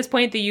 And at this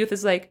point, the youth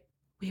is like,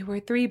 we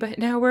were 3, but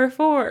now we're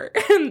 4.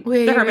 And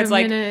Wait the hermit's a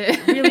like, minute.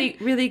 really,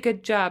 really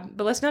good job.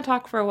 But let's not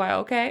talk for a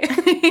while, okay?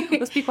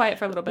 Let's be quiet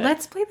for a little bit.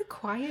 Let's play the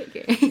quiet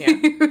game.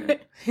 Yeah.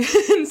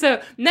 And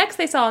so next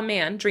they saw a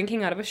man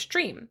drinking out of a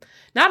stream.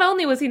 Not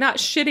only was he not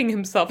shitting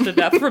himself to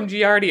death from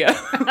Giardia,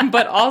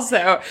 but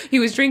also he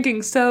was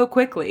drinking so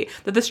quickly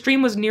that the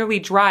stream was nearly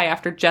dry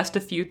after just a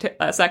few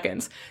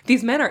seconds.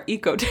 These men are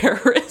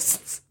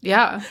eco-terrorists.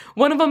 Yeah.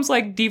 One of them's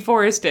like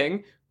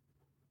deforesting.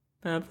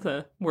 That's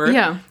a word.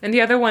 Yeah. And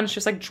the other one's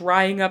just like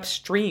drying up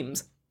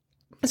streams.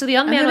 So the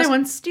young And man the was... other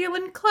one's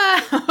stealing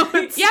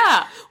clouds.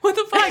 Yeah. What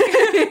the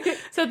fuck?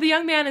 So the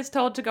young man is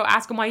told to go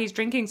ask him why he's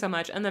drinking so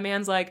much. And the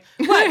man's like,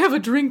 what? I have a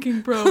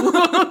drinking problem.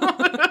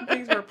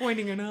 Thanks for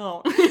pointing it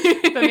out.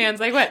 The man's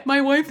like, what?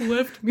 My wife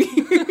left me.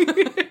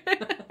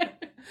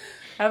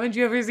 Haven't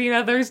you ever seen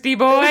a thirsty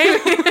boy?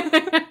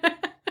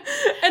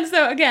 And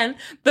so, again,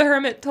 the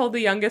hermit told the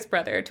youngest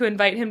brother to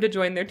invite him to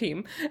join their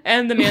team.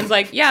 And the man's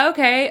like, yeah,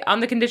 okay, on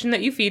the condition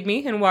that you feed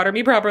me and water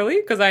me properly,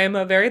 because I am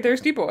a very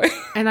thirsty boy.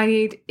 And I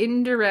need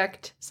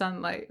indirect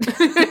sunlight.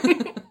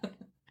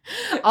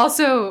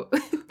 Also,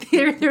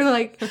 they're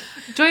like,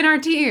 join our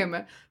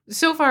team.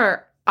 So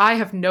far, I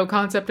have no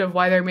concept of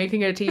why they're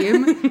making a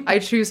team. I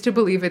choose to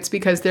believe it's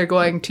because they're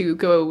going to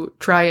go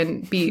try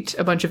and beat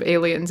a bunch of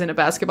aliens in a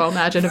basketball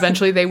match, and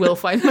eventually they will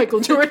find Michael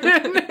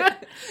Jordan.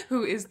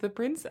 Who is the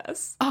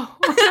princess. Oh.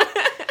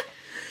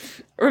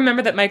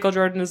 Remember that Michael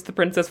Jordan is the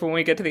princess when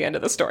we get to the end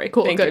of the story.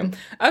 Cool, Thank good. you.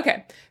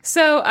 Okay.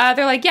 So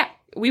they're like, yeah,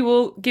 we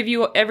will give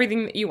you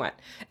everything that you want.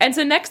 And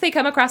so next they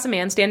come across a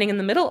man standing in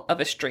the middle of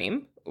a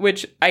stream,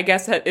 which I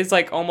guess is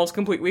like almost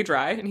completely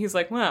dry. And he's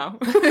like, wow,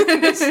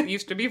 this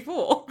used to be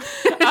full.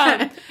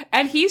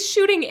 And he's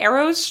shooting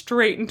arrows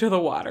straight into the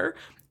water.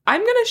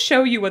 I'm going to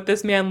show you what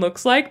this man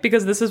looks like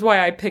because this is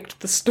why I picked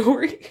the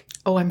story.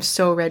 Oh, I'm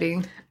so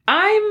ready.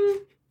 I'm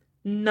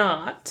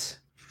not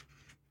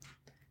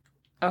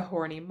a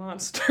horny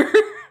monster.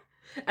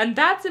 And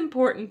that's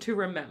important to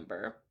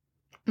remember.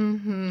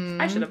 Mm-hmm.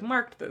 I should have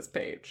marked this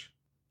page.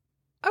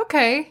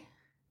 Okay.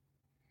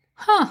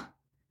 Huh.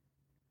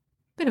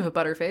 Bit of a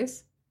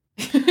butterface.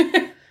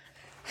 The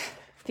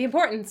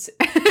important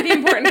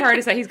part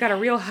is that he's got a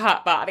real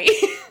hot body.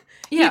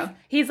 Yeah.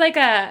 He's like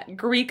a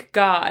Greek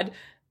god.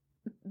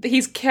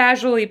 He's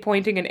casually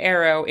pointing an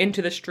arrow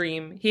into the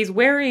stream. He's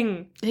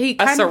wearing a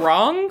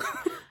sarong.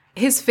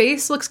 His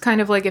face looks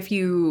kind of like if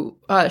you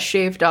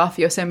shaved off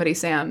Yosemite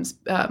Sam's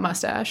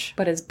mustache.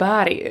 But his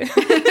body.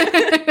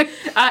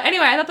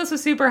 Anyway, I thought this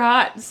was super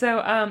hot. So,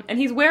 and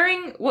he's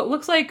wearing what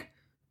looks like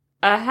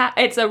a hat.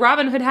 It's a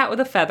Robin Hood hat with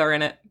a feather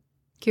in it.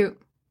 Cute.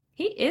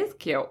 He is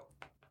cute.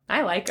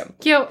 I like him.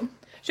 Cute.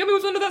 Show me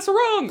what's under that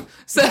sarong.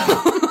 So,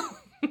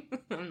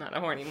 I'm not a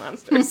horny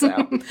monster,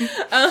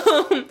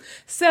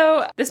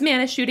 so this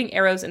man is shooting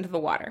arrows into the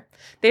water.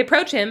 They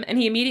approach him, and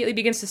he immediately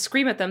begins to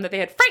scream at them that they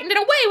had frightened it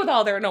away with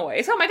all their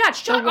noise. Oh my god,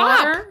 shut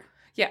up!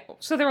 Yeah,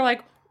 so they were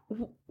like,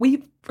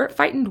 we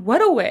frightened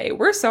what away?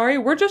 We're sorry,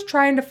 we're just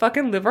trying to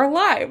fucking live our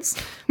lives.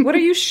 What are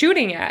you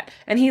shooting at?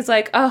 And he's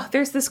like, oh,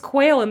 there's this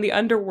quail in the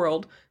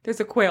underworld. There's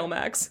a quail,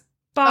 Max.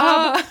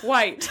 Bob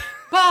White.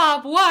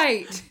 Bob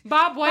White.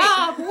 Bob White.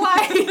 Bob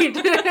White.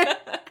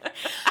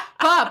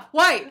 Bob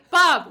White.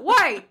 Bob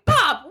White.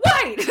 Bob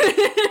White.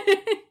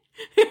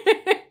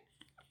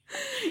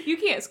 You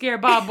can't scare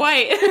Bob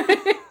White.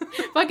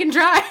 Fucking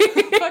try.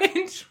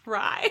 Fucking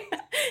try.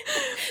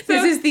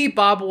 This is the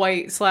Bob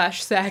White /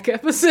 Sack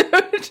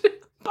episode.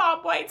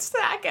 Bob White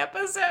Sack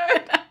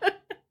episode.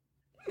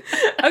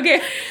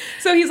 Okay,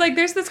 so he's like,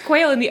 there's this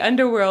quail in the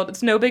underworld.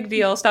 It's no big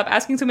deal. Stop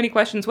asking so many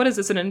questions. What is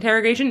this, an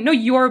interrogation? No,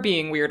 you're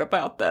being weird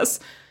about this.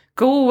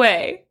 Go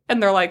away.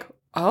 And they're like,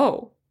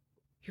 oh,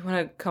 you want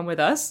to come with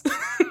us?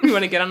 You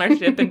want to get on our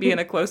ship and be in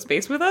a close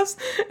space with us?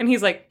 And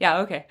he's like, yeah,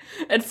 okay.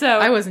 And so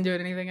I wasn't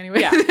doing anything anyway.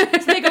 Yeah.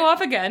 So they go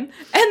off again,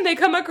 and they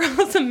come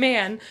across a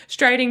man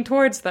striding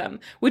towards them,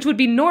 which would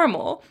be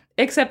normal,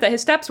 except that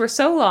his steps were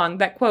so long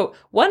that, quote,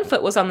 one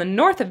foot was on the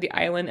north of the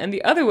island and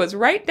the other was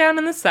right down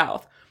in the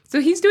south. So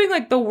he's doing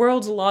like the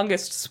world's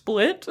longest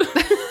split.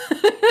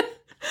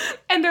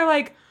 And they're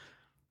like,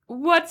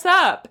 what's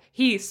up?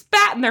 He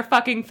spat in their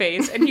fucking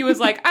face, and he was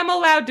like, I'm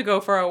allowed to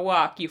go for a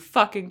walk, you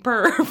fucking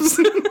pervs.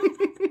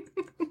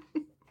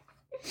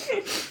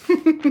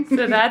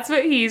 So that's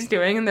what he's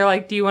doing, and they're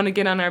like, do you want to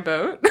get on our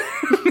boat?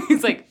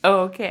 He's like,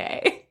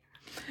 okay.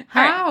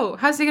 How? Right.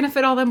 How's he gonna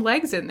fit all them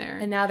legs in there?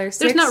 And now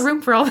there's not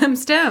room for all them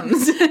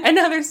stems. And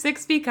now their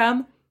 6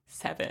 become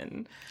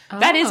 7. Oh.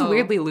 That is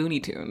weirdly Looney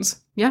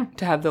Tunes. Yeah.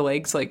 To have the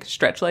legs like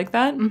stretch like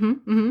that. Mm-hmm,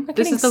 mm-hmm.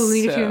 This is the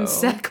Looney Tunes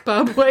Sack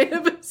Bob White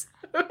episode.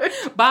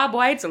 Bob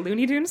White's a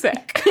Looney Tunes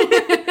sack.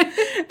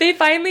 They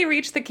finally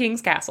reach the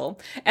king's castle,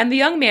 and the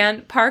young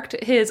man parked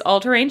his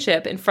all-terrain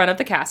ship in front of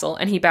the castle,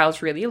 and he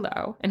bows really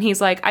low. And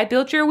he's like, I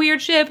built your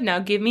weird ship, now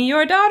give me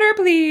your daughter,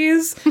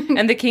 please.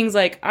 And the king's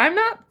like, I'm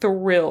not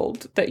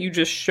thrilled that you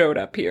just showed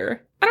up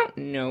here. I don't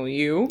know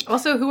you.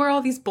 Also, who are all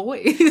these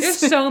boys? There's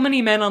so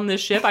many men on this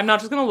ship. I'm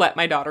not just going to let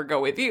my daughter go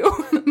with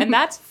you. And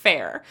that's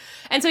fair.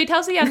 And so he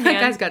tells the young man...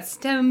 That guy's got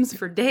stems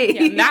for days.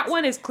 Yeah, that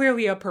one is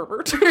clearly a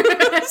pervert.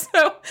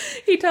 So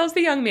he tells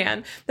the young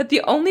man that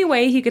the only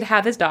way he could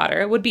have his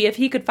daughter would be if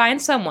he could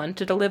find someone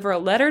to deliver a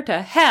letter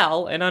to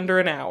hell in under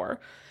an hour.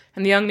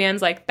 And the young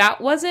man's like, that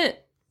wasn't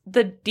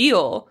the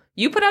deal.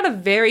 You put out a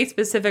very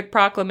specific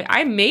proclamation.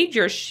 I made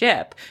your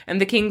ship.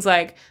 And the king's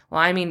like, well,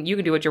 I mean, you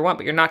can do what you want,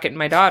 but you're not getting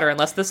my daughter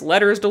unless this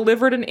letter is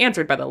delivered and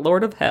answered by the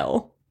Lord of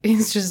Hell.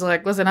 He's just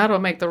like, listen, I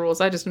don't make the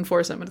rules. I just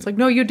enforce them. And it's like,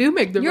 no, you do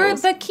make the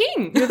rules. You're the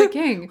king. You're the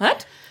king.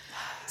 What?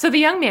 So the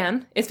young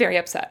man is very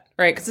upset,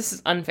 right? Because this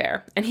is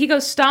unfair. And he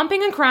goes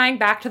stomping and crying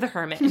back to the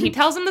hermit. And he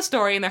tells him the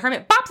story, and the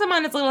hermit bops him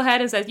on his little head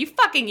and says, you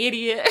fucking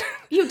idiot.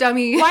 You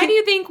dummy. Why do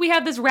you think we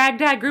have this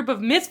ragtag group of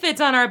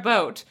misfits on our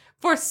boat?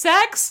 For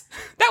sex?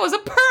 That was a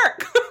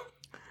perk.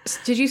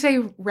 Did you say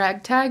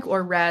ragtag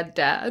or rad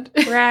dad?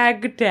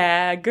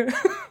 Ragtag.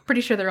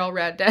 Pretty sure they're all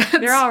rad dads.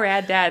 They're all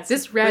rad dads.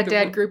 This rad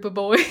dad group of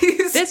boys.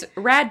 This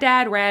rad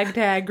dad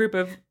ragtag group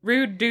of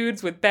rude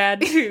dudes with bad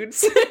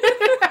dudes.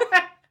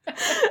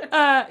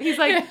 He's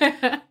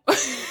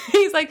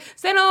like,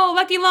 send old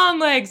Lucky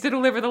Longlegs to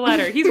deliver the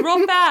letter. He's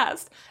real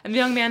fast. And the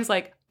young man's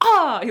like,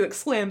 ah! He like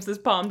slams his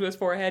palm to his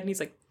forehead and he's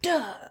like,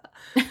 duh.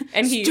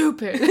 And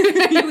Stupid.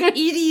 You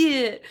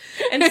idiot.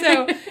 And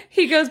so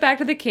he goes back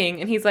to the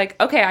king and he's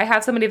like, okay, I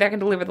have somebody that can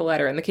deliver the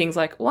letter. And the king's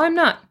like, well, I'm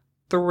not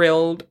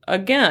thrilled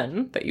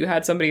again that you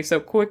had somebody so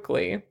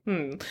quickly.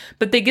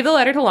 But they give the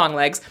letter to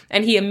Longlegs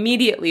and he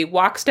immediately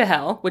walks to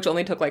hell, which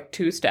only took like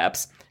 2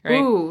 steps. Right?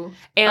 Ooh.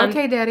 And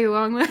okay, Daddy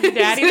Longlegs.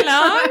 Daddy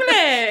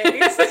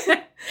Longlegs.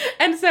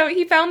 And so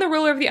he found the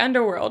ruler of the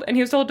underworld and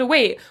he was told to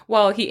wait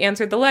while he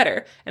answered the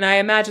letter. And I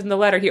imagine the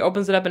letter, he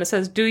opens it up and it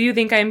says, do you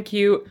think I'm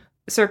cute?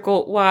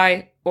 Circle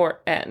Y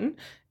or N.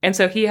 And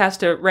so he has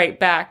to write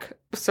back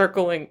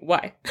circling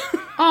Y.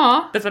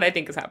 Aw. That's what I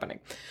think is happening.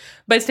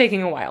 But it's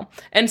taking a while.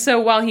 And so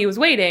while he was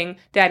waiting,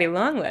 Daddy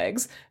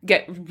Longlegs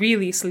get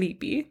really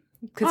sleepy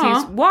because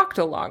he's walked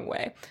a long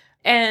way.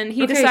 And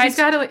he decides...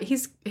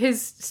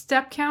 his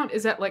step count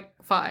is at like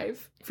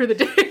 5 for the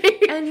day.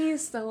 And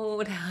he's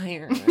so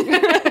tired.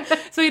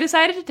 So he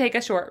decided to take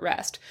a short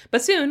rest.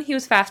 But soon he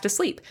was fast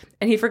asleep.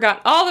 And he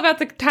forgot all about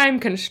the time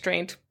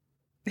constraint.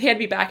 He had to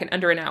be back in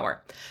under an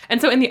hour. And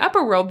so in the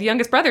upper world, the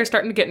youngest brother is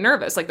starting to get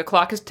nervous. Like the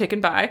clock is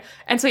ticking by.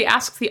 And so he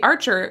asks the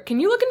archer, can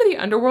you look into the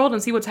underworld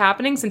and see what's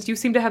happening since you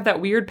seem to have that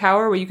weird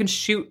power where you can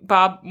shoot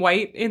Bob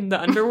White in the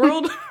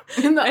underworld?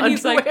 In the and underwear.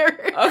 He's like,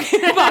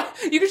 okay, Bob,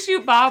 you can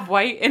shoot Bob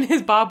White in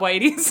his Bob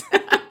Whiteys.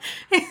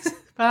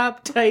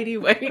 Bob Tidy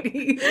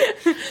Whitey.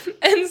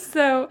 And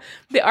so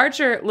the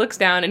archer looks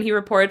down and he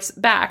reports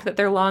back that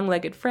their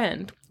long-legged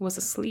friend was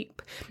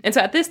asleep. And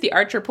so at this, the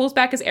archer pulls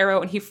back his arrow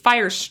and he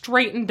fires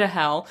straight into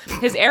hell.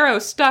 His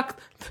arrow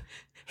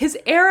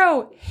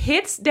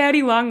hits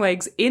Daddy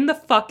Longlegs in the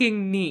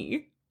fucking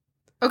knee.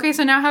 Okay,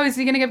 so now how is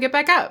he going to get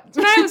back up? That's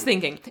what I was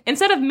thinking.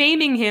 Instead of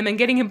maiming him and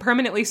getting him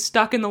permanently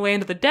stuck in the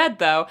land of the dead,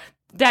 though,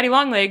 Daddy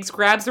Longlegs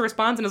grabs the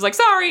response and is like,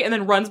 sorry, and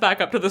then runs back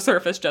up to the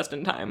surface just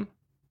in time.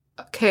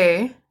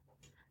 Okay.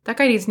 That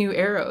guy needs new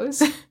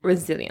arrows.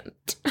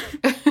 Resilient.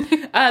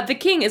 The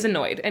king is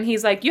annoyed, and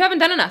he's like, you haven't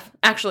done enough,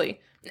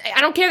 actually. I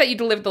don't care that you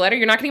delivered the letter.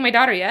 You're not getting my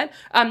daughter yet.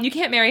 You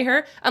can't marry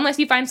her unless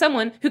you find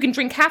someone who can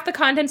drink half the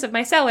contents of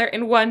my cellar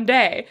in one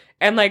day.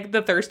 And, like,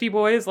 the thirsty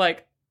boy is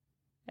like,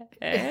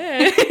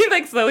 eh. He,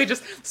 like, slowly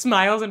just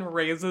smiles and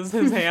raises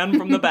his hand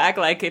from the back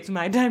like, it's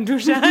my time to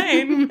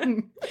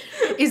shine.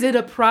 Is it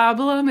a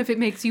problem if it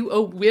makes you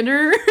a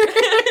winner?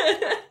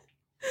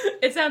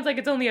 It sounds like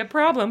it's only a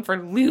problem for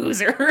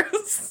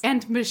losers.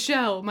 And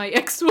Michelle, my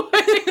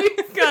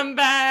ex-wife. Come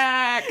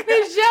back.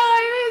 Michelle,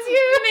 I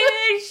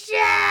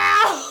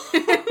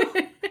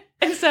Michelle!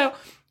 And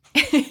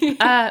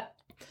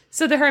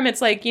so the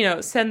hermit's like,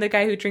 send the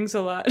guy who drinks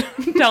a lot.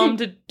 Tell him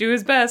to do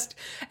his best.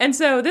 And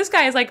so this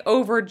guy is like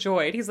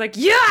overjoyed. He's like,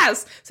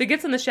 yes! So he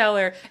gets in the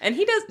cellar and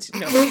he does...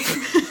 No.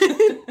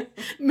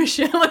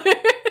 Michelle.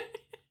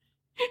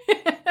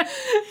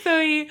 So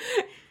he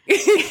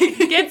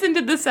gets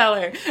into the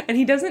cellar and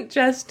he doesn't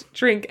just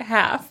drink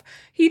half.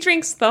 He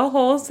drinks the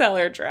whole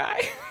cellar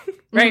dry.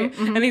 Right?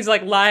 Mm-hmm. And he's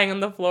like lying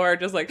on the floor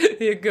just like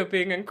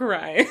hiccuping and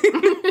crying.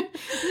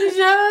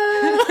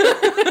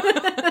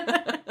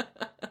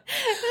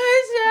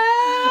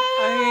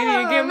 I need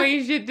to get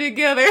my shit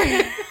together.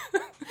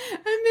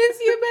 I miss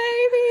you,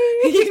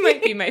 baby. He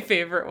might be my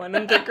favorite one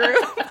in the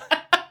group.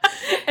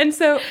 And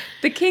so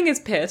the king is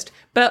pissed,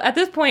 but at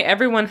this point,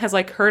 everyone has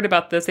like heard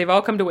about this. They've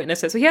all come to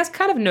witness it. So he has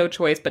kind of no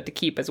choice but to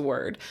keep his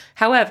word.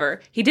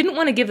 However, he didn't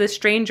want to give this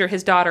stranger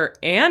his daughter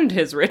and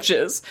his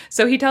riches.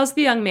 So he tells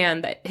the young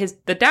man that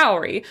the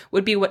dowry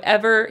would be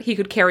whatever he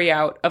could carry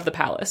out of the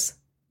palace.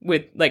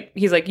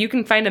 He's like, you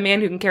can find a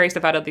man who can carry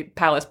stuff out of the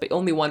palace, but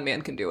only one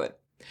man can do it.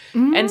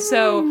 And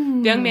so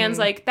the young man's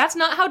like, that's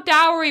not how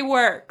dowry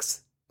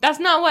works. That's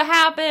not what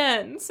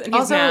happens. And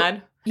he's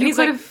mad. And you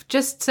could have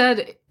just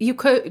said, you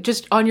could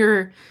just on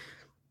your,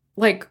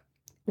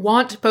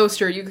 want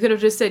poster, you could have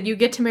just said, you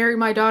get to marry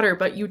my daughter,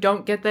 but you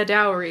don't get the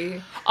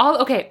dowry.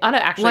 On an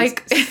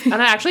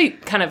actually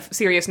kind of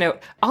serious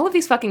note, all of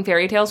these fucking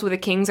fairy tales where the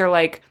kings are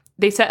like,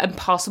 they set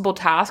impossible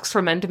tasks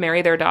for men to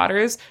marry their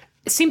daughters.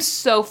 It seems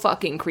so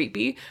fucking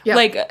creepy.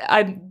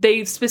 Yep.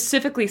 They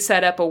specifically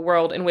set up a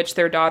world in which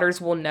their daughters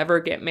will never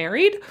get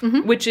married,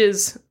 which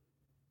is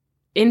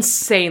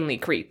insanely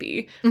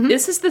creepy. Mm-hmm.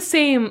 This is the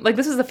same,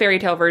 this is the fairy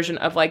tale version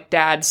of,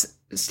 dads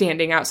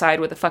standing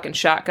outside with a fucking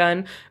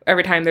shotgun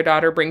every time their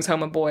daughter brings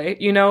home a boy.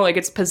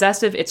 It's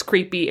possessive, it's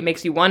creepy, it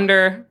makes you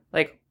wonder,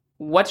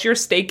 what's your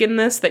stake in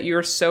this that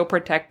you're so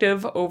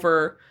protective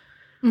over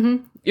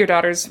your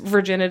daughter's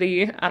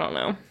virginity? I don't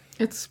know.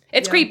 It's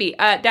creepy.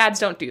 Dads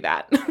don't do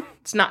that.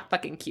 It's not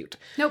fucking cute.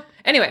 Nope.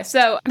 Anyway,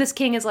 so this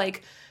king is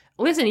like,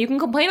 listen, you can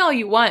complain all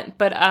you want,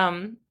 but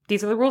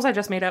these are the rules I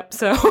just made up,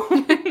 so...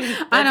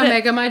 I know,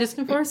 Mega Midas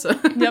can force them.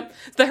 Yep.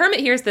 So the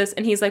hermit hears this,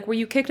 and he's like, were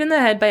you kicked in the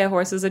head by a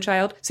horse as a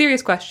child?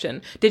 Serious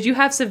question. Did you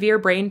have severe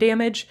brain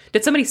damage?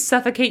 Did somebody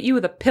suffocate you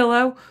with a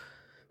pillow?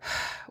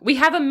 We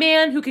have a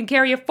man who can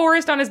carry a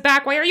forest on his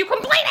back. Why are you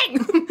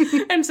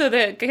complaining? And so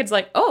the kid's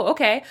like, oh,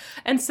 okay.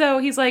 And so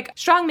he's like,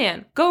 strong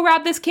man, go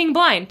rob this king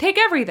blind. Take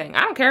everything.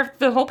 I don't care if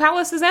the whole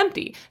palace is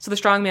empty. So the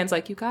strong man's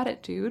like, you got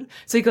it, dude.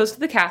 So he goes to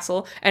the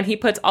castle and he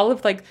puts all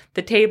of like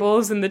the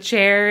tables and the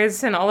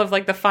chairs and all of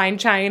like the fine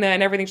china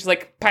and everything, just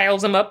like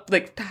piles them up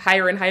like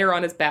higher and higher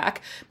on his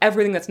back.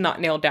 Everything that's not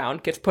nailed down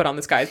gets put on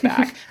this guy's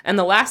back. And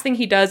the last thing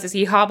he does is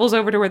he hobbles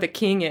over to where the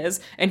king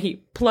is and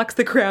he plucks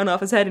the crown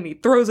off his head and he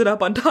throws it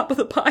up on top of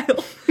the pile.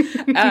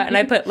 And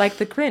I put like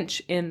the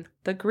Grinch in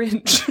the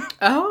Grinch.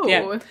 Oh.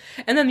 Yeah.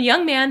 And then the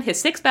young man, his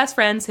 6 best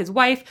friends, his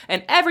wife,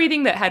 and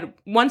everything that had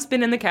once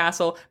been in the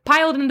castle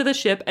piled into the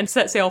ship and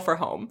set sail for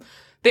home.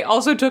 They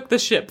also took the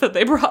ship that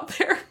they brought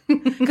there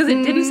because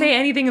it didn't say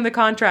anything in the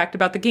contract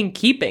about the king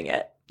keeping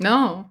it.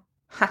 No.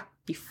 Ha,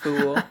 you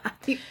fool.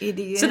 You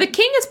idiot. So the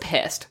king is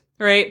pissed,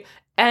 right?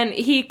 And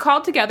he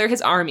called together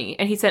his army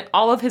and he sent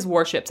all of his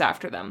warships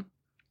after them.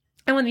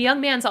 And when the young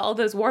man saw all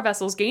those war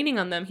vessels gaining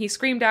on them, he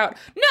screamed out,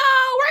 "No,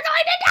 we're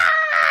going to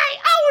die!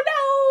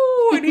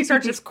 Oh no!" And he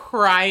starts just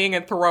crying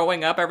and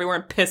throwing up everywhere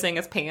and pissing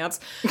his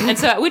pants. And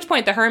so at which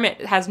point the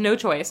hermit has no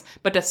choice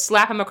but to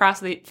slap him across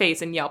the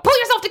face and yell, "Pull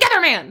yourself together,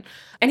 man!"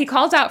 And he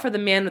calls out for the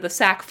man with a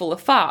sack full of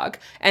fog,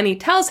 and he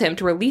tells him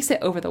to release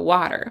it over the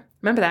water.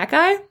 Remember that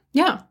guy?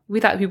 Yeah.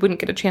 We thought he wouldn't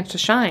get a chance to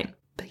shine.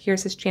 But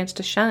here's his chance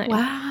to shine.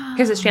 Wow.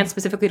 Here's his chance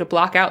specifically to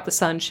block out the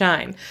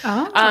sunshine.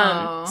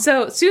 Oh.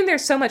 So soon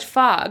there's so much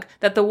fog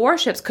that the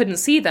warships couldn't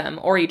see them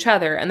or each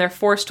other, and they're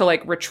forced to,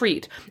 like,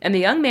 retreat. And the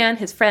young man,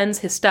 his friends,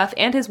 his stuff,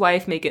 and his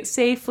wife make it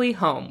safely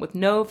home with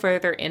no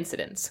further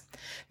incidents.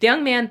 The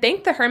young man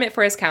thanked the hermit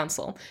for his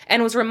counsel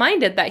and was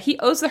reminded that he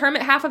owes the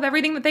hermit half of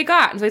everything that they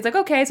got. And so he's like,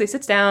 okay. So he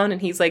sits down and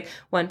he's like,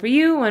 1 for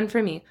you, 1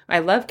 for me. I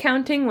love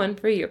counting, 1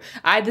 for you.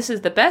 This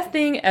is the best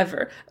thing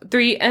ever.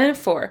 3 and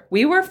 4.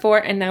 We were 4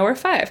 and now we're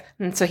 5.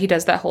 And so he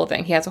does that whole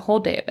thing. He has a whole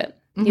day of it.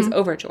 Mm-hmm. He's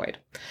overjoyed.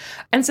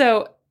 And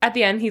so at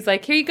the end, he's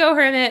like, here you go,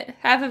 hermit.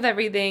 Half of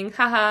everything.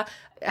 Haha.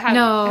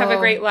 Have a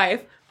great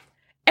life.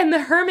 And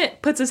the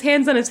hermit puts his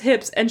hands on his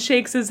hips and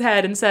shakes his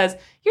head and says,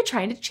 you're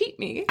trying to cheat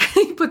me.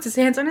 He puts his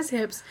hands on his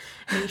hips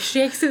and he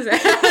shakes his ass.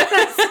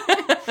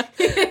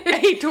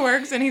 He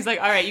twerks and he's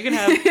like, all right, you can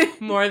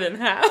have more than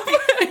half.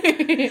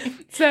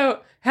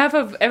 So half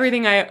of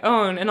everything I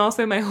own and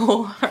also my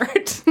whole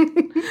heart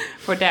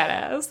for dad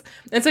ass.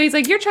 And so he's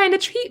like, you're trying to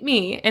cheat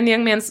me. And the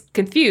young man's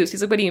confused.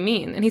 He's like, what do you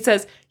mean? And he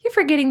says, you're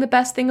forgetting the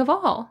best thing of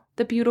all,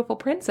 the beautiful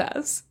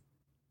princess.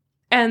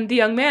 And the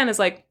young man is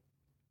like,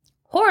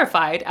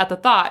 horrified at the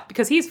thought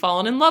because he's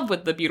fallen in love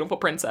with the beautiful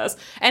princess.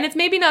 And it's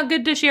maybe not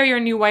good to share your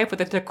new wife with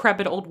a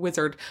decrepit old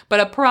wizard, but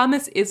a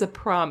promise is a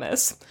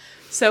promise.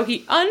 So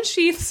he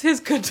unsheaths his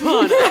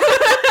katana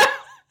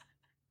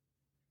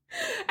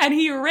and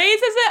he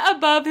raises it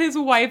above his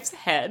wife's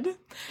head.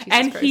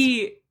 Jesus Christ.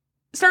 He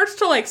starts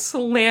to like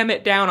slam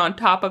it down on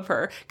top of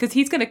her because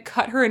he's going to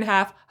cut her in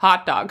half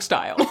hot dog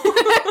style.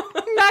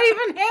 Not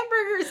even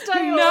hamburger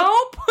style.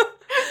 Nope.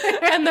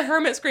 And the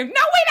hermit screams,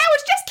 no, wait, I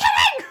was just kidding!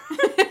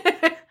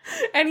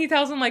 And he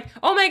tells him, like,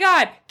 oh my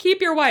god,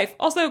 keep your wife.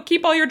 Also,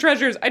 keep all your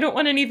treasures. I don't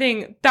want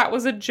anything. That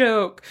was a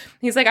joke.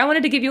 He's like, I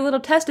wanted to give you a little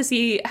test to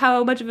see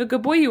how much of a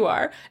good boy you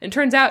are. And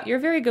turns out you're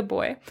a very good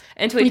boy.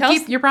 And so he tells...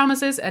 keep your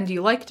promises and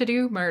you like to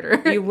do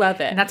murder. You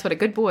love it. And that's what a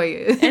good boy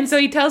is. And so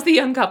he tells the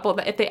young couple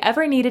that if they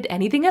ever needed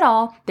anything at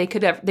all, they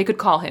could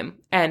call him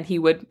and he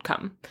would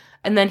come.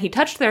 And then he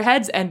touched their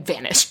heads and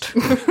vanished.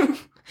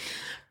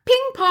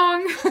 Ping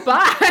pong,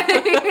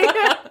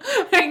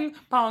 bye. Ping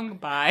pong,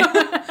 bye.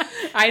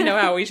 I know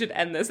how we should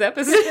end this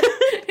episode.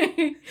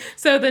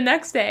 So the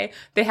next day,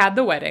 they had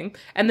the wedding,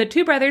 and the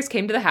 2 brothers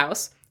came to the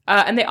house,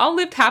 and they all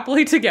lived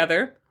happily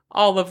together,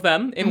 all of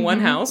them, in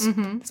one house.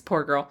 Mm-hmm. This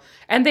poor girl.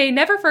 And they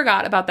never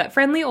forgot about that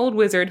friendly old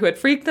wizard who had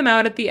freaked them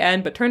out at the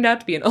end, but turned out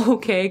to be an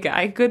okay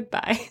guy.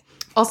 Goodbye.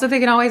 Also,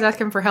 they can always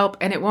ask him for help,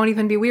 and it won't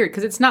even be weird,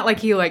 because it's not like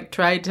he, like,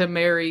 tried to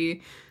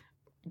marry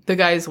the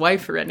guy's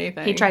wife or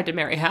anything. He tried to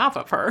marry half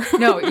of her.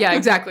 No, yeah,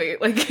 exactly.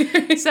 Like,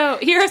 so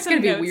here are some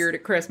notes. It's gonna be weird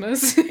at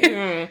Christmas.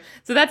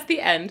 So that's the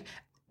end.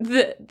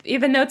 The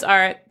notes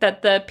are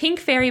that the Pink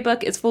Fairy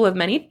book is full of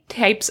many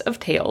types of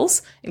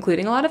tales,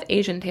 including a lot of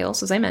Asian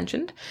tales, as I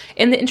mentioned.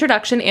 In the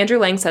introduction, Andrew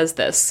Lang says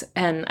this,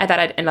 and I thought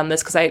I'd end on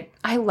this because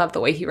I love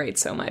the way he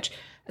writes so much.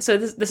 So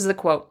this is a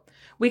quote.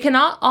 We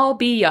cannot all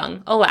be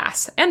young,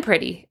 alas, and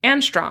pretty,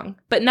 and strong,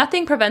 but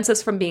nothing prevents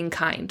us from being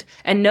kind,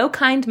 and no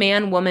kind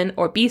man, woman,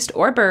 or beast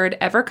or bird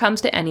ever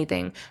comes to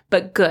anything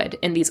but good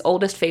in these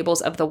oldest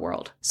fables of the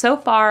world. So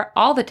far,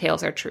 all the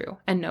tales are true,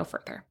 and no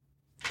further.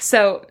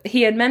 So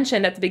he had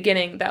mentioned at the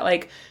beginning that,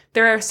 like,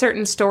 there are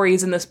certain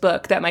stories in this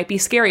book that might be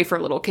scary for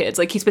little kids.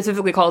 Like, he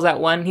specifically calls out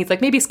one. He's like,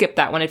 maybe skip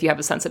that one if you have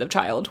a sensitive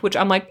child, which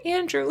I'm like,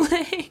 Andrew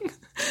Lang,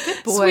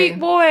 good boy. Sweet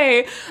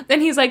boy.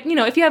 Then he's like,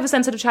 if you have a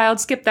sensitive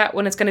child, skip that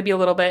one. It's going to be a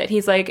little bit.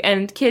 He's like,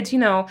 and kids,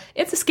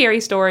 it's a scary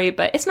story,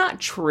 but it's not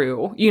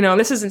true.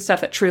 This isn't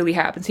stuff that truly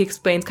happens. He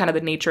explains kind of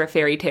the nature of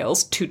fairy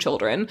tales to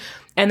children.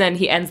 And then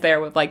he ends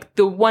there with, like,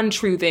 the one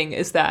true thing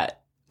is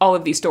that all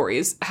of these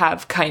stories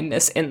have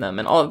kindness in them,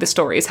 and all of the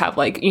stories have,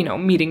 like, you know,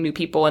 meeting new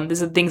people, and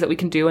these are things that we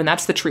can do. And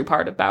that's the true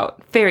part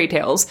about fairy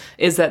tales,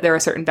 is that there are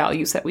certain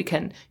values that we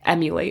can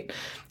emulate.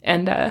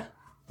 And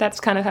that's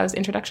kind of how his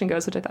introduction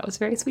goes, which I thought was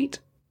very sweet.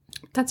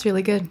 That's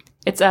really good.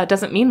 It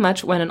doesn't mean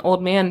much when an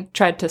old man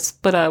tried to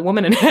split a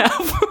woman in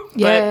half.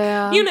 But,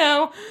 Yeah. you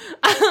know.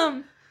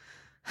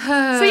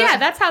 So yeah,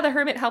 that's how the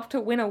hermit helped to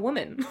win a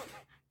woman.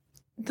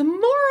 The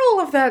moral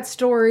of that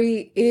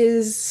story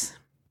is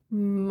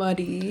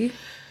muddy.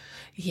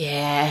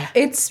 Yeah.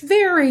 It's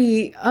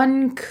very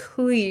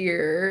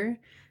unclear.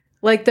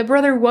 Like, the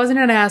brother wasn't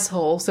an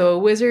asshole, so a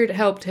wizard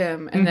helped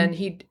him, and then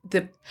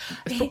the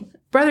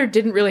brother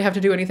didn't really have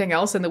to do anything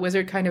else, and the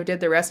wizard kind of did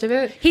the rest of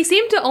it. He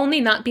seemed to only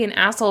not be an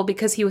asshole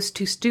because he was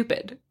too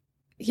stupid.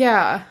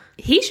 Yeah.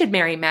 He should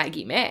marry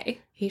Maggie May.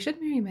 He should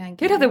marry Maggie.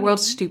 He'd have the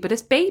world's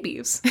stupidest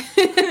babies.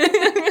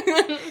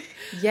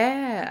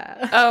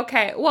 Yeah.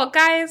 Okay, well,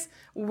 guys,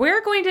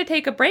 we're going to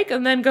take a break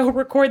and then go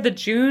record the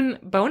June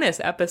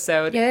bonus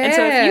episode. Yeah. And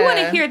so if you want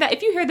to hear that,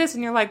 if you hear this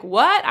and you're like,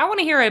 what? I want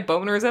to hear a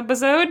bonus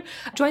episode,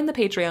 join the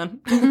Patreon.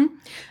 And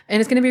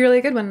it's going to be really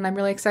a good one, and I'm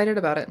really excited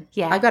about it.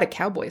 Yeah. I've got a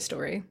cowboy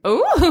story.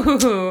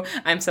 Ooh,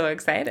 I'm so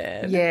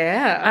excited.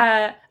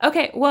 Yeah.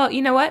 Okay, well,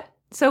 you know what?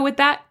 So with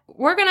that,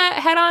 we're going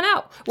to head on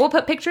out. We'll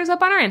put pictures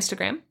up on our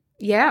Instagram.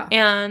 Yeah.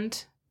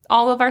 And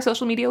all of our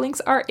social media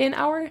links are in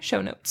our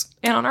show notes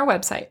and on our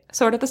website,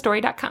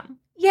 sortofthestory.com.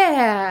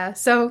 Yeah.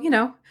 So, you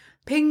know,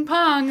 ping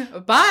pong.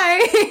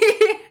 Bye.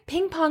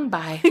 Ping pong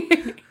bye.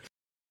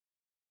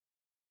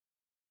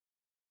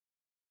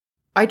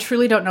 I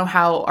truly don't know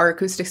how our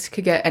acoustics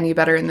could get any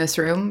better in this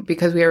room,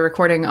 because we are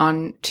recording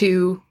on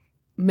 2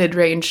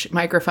 mid-range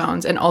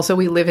microphones, and also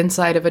we live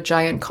inside of a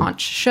giant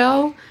conch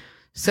shell.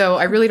 So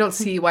I really don't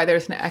see why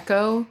there's an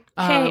echo.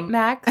 Hey,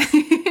 Max,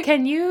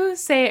 can you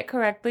say it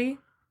correctly?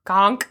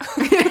 Conch.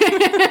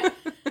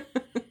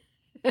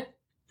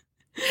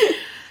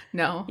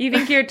 No. You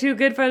think you're too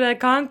good for the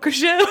conch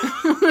show?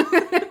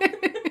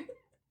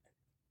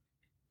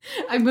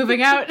 I'm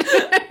moving out.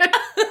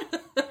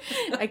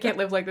 I can't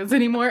live like this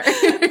anymore.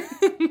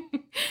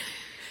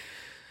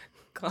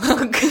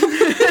 Conch.